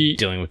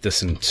dealing with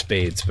this in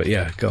spades, but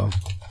yeah, go.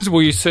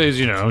 Well, you say,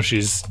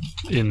 she's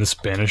in the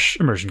Spanish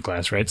immersion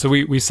class, right? So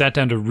we sat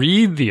down to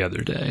read the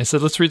other day. I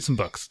said, let's read some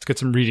books. Let's get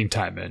some reading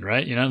time in,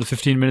 right? The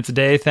 15 minutes a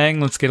day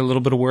thing. Let's get a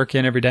little bit of work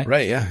in every day.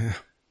 Right, yeah.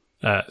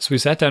 So we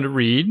sat down to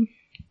read,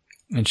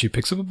 and she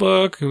picks up a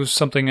book. It was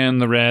something in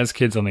the Raz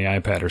Kids on the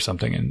iPad or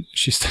something, and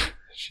she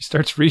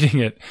starts reading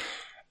it,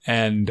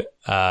 and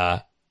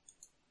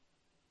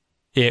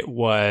it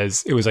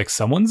was like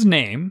someone's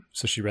name.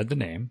 So she read the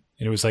name,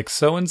 and it was like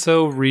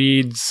so-and-so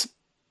reads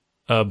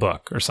a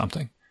book or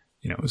something.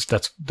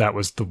 That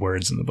was the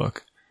words in the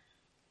book.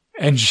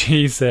 And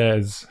she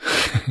says,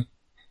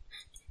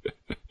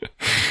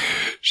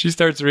 she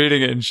starts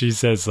reading it and she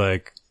says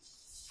like,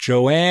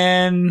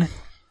 Joanne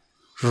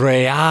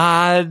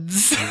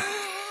Reyes.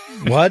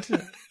 What?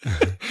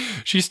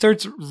 She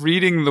starts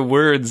reading the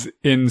words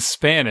in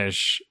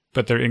Spanish,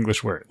 but they're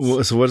English words.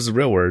 So what is the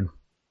real word?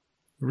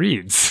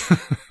 Reads.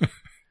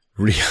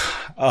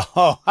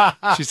 Oh.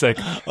 She's like,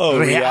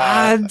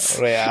 Reyes.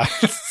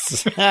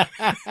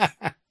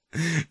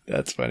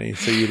 That's funny.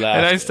 So you laugh.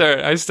 And I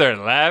start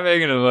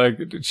laughing, and I'm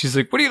like, she's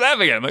like, "What are you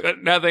laughing at?" I'm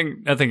like,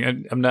 "Nothing.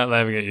 I'm not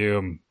laughing at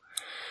you.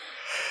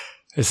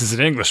 This is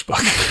an English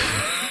book."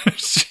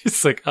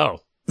 She's like, "Oh."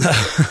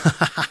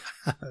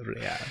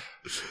 Yeah.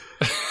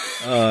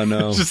 Oh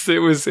no.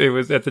 It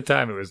was at the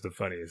time it was the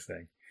funniest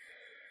thing.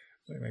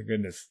 Like, my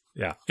goodness.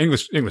 Yeah.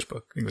 English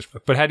book.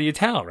 But how do you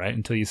tell, right?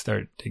 Until you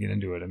start digging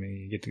into it. I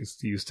mean, you get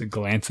used to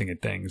glancing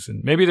at things.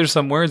 And maybe there's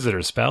some words that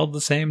are spelled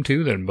the same,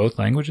 too. They're in both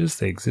languages.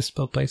 They exist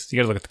both places. You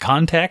got to look at the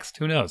context.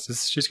 Who knows?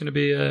 She's going to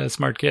be a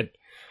smart kid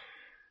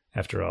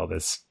after all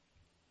this.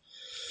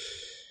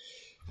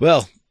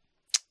 Well,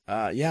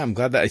 yeah, I'm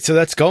glad that. So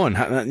that's going.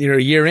 You're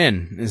a year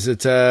in. Is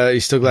it? You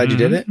still glad you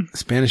did it?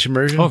 Spanish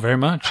immersion. Oh, very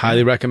much.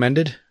 Highly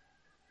recommended.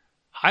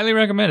 Highly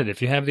recommended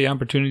if you have the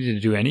opportunity to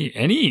do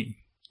any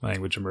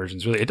language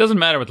immersions. Really, it doesn't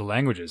matter what the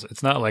language is.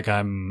 It's not like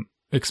I'm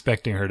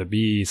expecting her to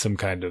be some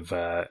kind of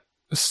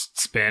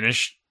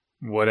Spanish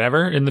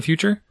whatever in the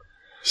future.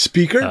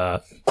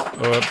 Speaker.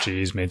 Oh,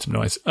 geez, made some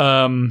noise.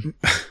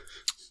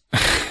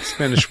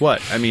 Spanish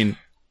what? I mean,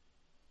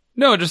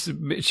 no, just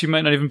she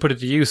might not even put it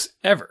to use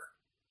ever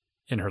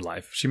in her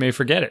life. She may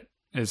forget it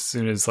as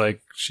soon as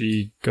like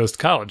she goes to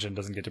college and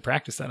doesn't get to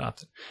practice that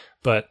often.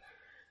 But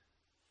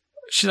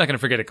she's not going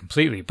to forget it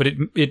completely. But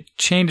it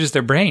changes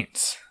their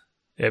brains.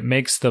 It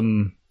makes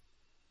them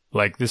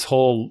like this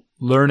whole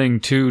learning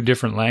 2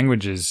 different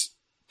languages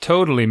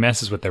totally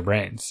messes with their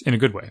brains in a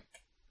good way.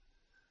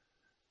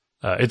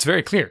 It's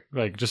very clear,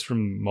 like just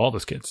from all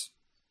those kids,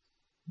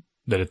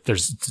 that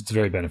it's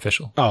very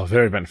beneficial. Oh,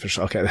 very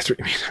beneficial. Okay, that's what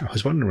you mean. I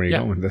was wondering where you're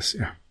going with this.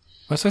 Yeah.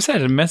 That's what I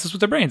said. It messes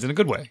with their brains in a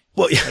good way.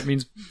 Well, yeah.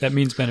 That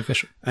means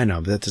beneficial. I know,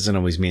 but that doesn't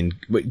always mean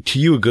to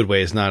you. A good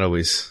way is not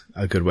always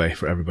a good way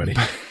for everybody.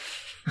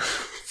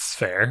 It's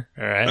fair.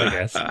 All right, I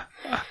guess.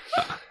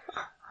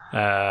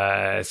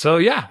 So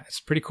yeah, it's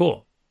pretty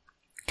cool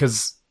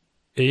because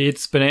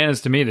it's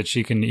bananas to me that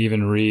she can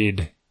even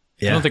read.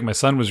 Yeah. I don't think my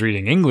son was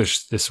reading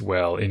English this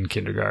well in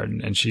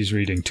kindergarten, and she's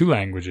reading 2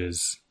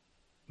 languages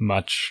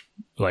much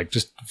like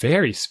just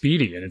very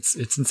speedy, and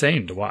it's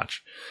insane to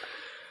watch.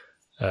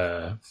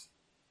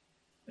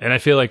 And I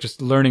feel like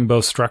just learning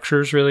both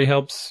structures really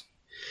helps.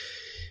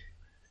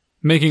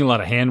 Making a lot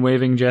of hand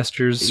waving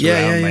gestures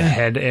around my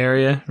head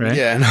area, right?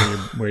 Yeah, I know.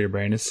 Where your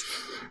brain is.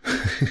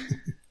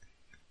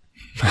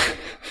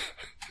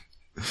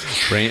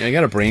 I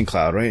got a brain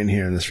cloud right in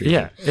here in this region.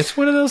 Yeah, it's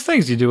one of those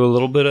things. You do a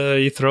little bit of,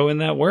 you throw in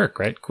that work,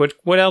 right?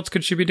 What else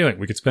could she be doing?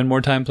 We could spend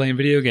more time playing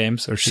video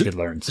games, or she could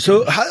learn.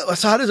 So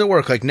how does it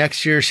work? Like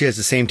next year, she has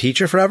the same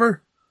teacher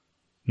forever?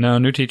 No,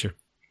 new teacher.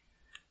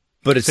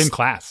 But it's same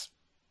class.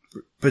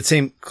 But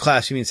same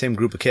class, you mean same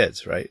group of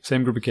kids, right?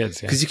 Same group of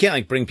kids, yeah. Because you can't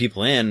like bring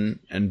people in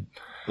and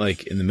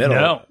like in the middle.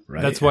 No,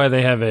 right? That's why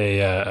they have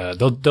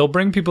they'll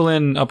bring people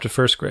in up to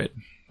 1st grade.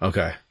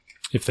 Okay.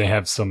 If they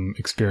have some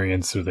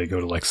experience or they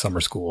go to like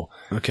summer school.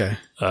 Okay.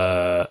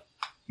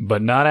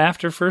 But not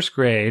after 1st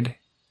grade.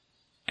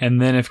 And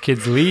then if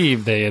kids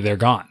leave, they're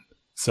gone.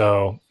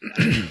 So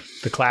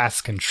the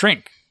class can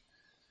shrink.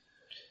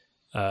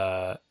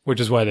 Which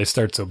is why they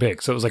start so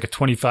big. So it was like a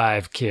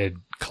 25 kid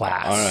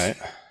class. All right.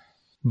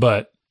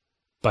 But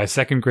by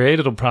 2nd grade,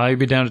 it'll probably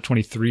be down to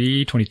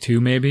 23, 22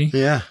 maybe.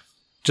 Yeah.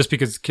 Just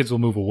because kids will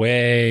move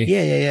away.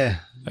 Yeah.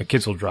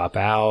 Kids will drop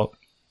out.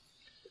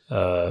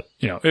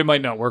 It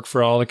might not work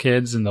for all the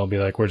kids, and they'll be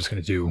like, "We're just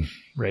going to do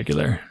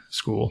regular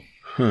school."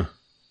 Huh.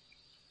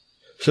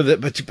 So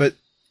the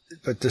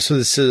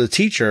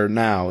teacher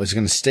now is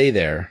going to stay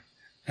there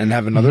and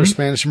have another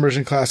Spanish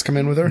immersion class come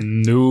in with her.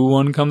 New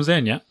one comes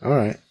in, yeah. All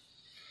right.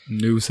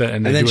 New set,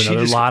 and then do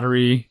another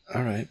lottery.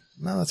 All right.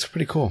 No, that's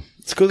pretty cool.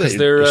 It's cool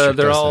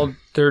that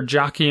they're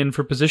jockeying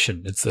for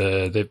position. It's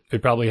they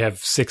probably have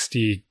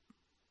 60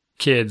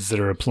 kids that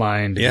are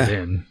applying to get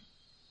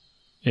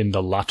in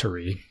the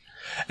lottery.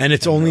 And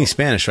it's only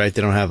Spanish, right?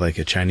 They don't have like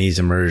a Chinese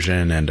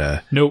immersion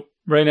and Nope.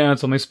 Right now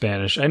it's only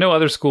Spanish. I know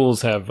other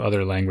schools have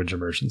other language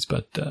immersions,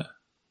 but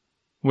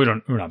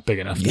we're not big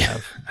enough to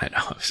have. I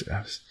know.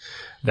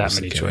 That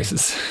many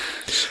choices.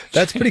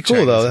 That's pretty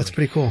cool, though. That's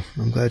pretty cool.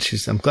 I'm glad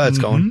it's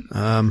going.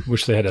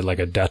 Wish they had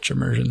a Dutch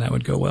immersion. That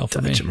would go well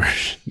for me.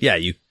 Immersion. Yeah,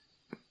 you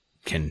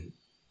can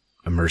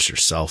immerse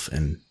yourself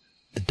in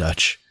the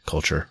Dutch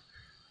culture.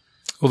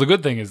 Well, the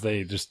good thing is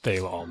they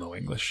all know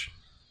English.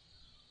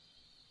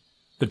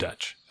 The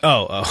Dutch.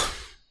 Oh.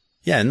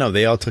 Yeah, no,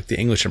 they all took the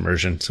English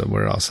immersion, so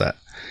we're all set.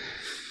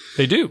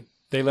 They do.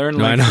 They learn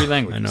 3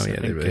 languages. I know, yeah,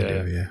 they really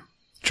do, yeah.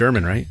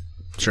 German, right?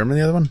 German,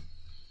 the other one?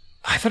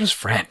 I thought it was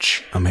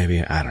French. Oh,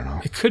 maybe. I don't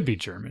know. It could be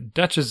German.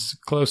 Dutch is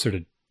closer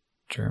to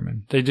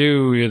German. They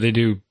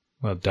do,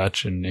 well,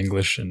 Dutch and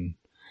English and,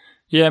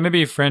 yeah,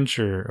 maybe French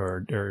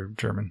or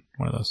German.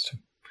 One of those 2.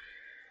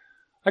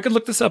 I could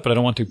look this up, but I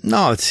don't want to.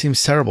 No, it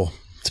seems terrible.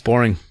 It's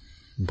boring.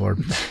 I'm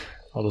bored.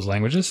 All those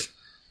languages?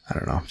 I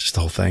don't know. Just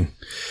the whole thing.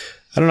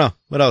 I don't know.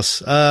 What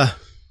else? I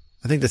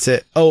think that's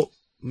it. Oh,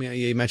 yeah,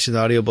 you mentioned the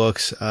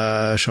audiobooks,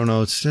 show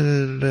notes.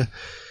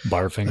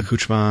 Barfing.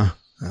 Accoutrement.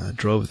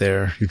 Drove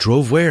there. You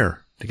drove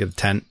where? To get a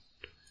tent?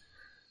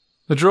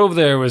 The drove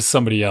there was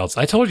somebody else.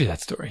 I told you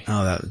that story.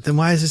 Oh, then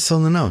why is it still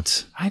in the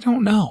notes? I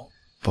don't know.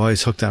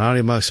 Boys hooked on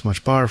audiobooks,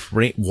 much bar,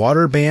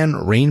 water ban,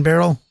 rain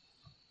barrel.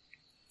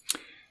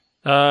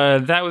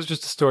 That was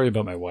just a story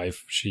about my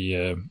wife.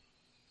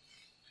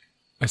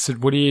 I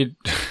said, what do you,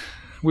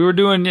 we were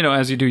doing,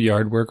 as you do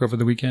yard work over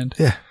the weekend.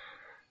 Yeah.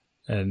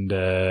 And,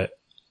 I'm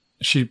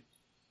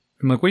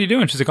like, what are you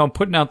doing? She's like, I'm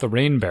putting out the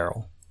rain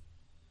barrel,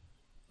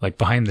 like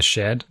behind the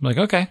shed. I'm like,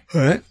 okay. All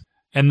right.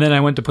 And then I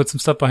went to put some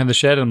stuff behind the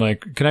shed. And I'm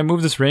like, can I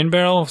move this rain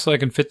barrel so I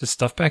can fit this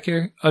stuff back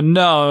here?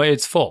 No,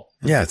 it's full.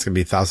 Yeah, it's going to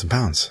be 1,000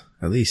 pounds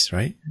at least,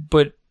 right?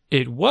 But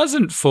it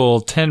wasn't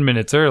full 10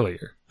 minutes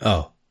earlier.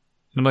 Oh.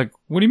 And I'm like,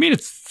 what do you mean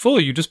it's full?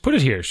 You just put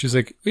it here. She's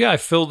like, yeah, I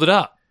filled it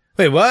up.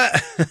 Wait,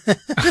 what?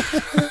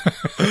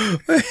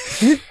 I'm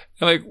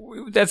like,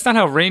 that's not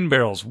how rain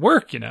barrels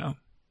work,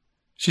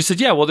 She said,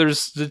 yeah, well,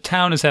 the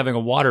town is having a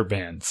water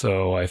ban,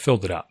 so I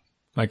filled it up.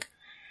 I'm like,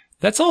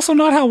 that's also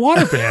not how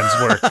water bans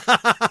work.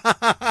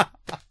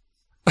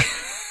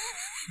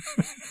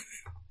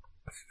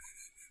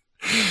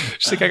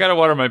 She's like, I got to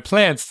water my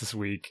plants this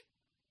week.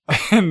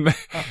 And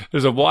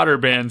there's a water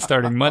ban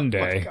starting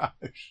Monday. Oh my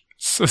gosh.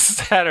 So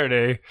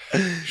Saturday,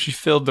 she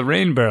filled the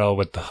rain barrel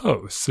with the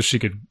hose so she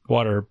could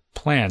water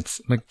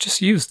plants. I'm like,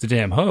 just use the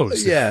damn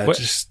hose. Yeah,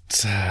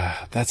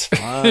 that's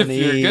funny.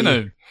 If you're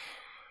gonna...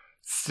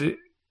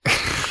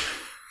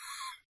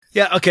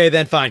 Yeah, okay,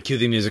 then fine. Cue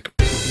the music.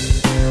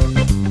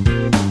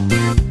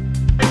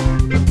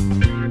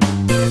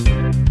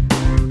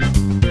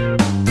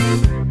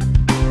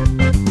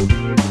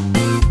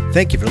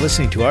 Thank you for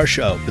listening to our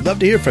show. We'd love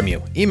to hear from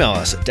you. Email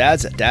us at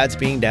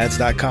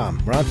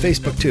dads@dadsbeingdads.com. We're on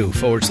Facebook too,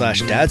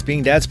 /Dads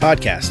Being Dads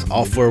Podcast.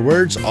 All 4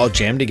 words, all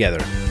jammed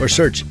together. Or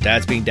search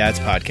Dads Being Dads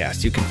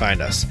Podcast. You can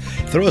find us.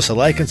 Throw us a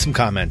like and some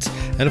comments.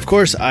 And of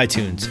course,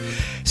 iTunes.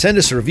 Send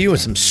us a review and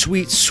some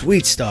sweet,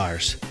 sweet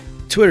stars.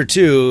 Twitter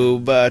too,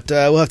 but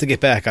we'll have to get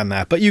back on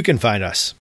that. But you can find us.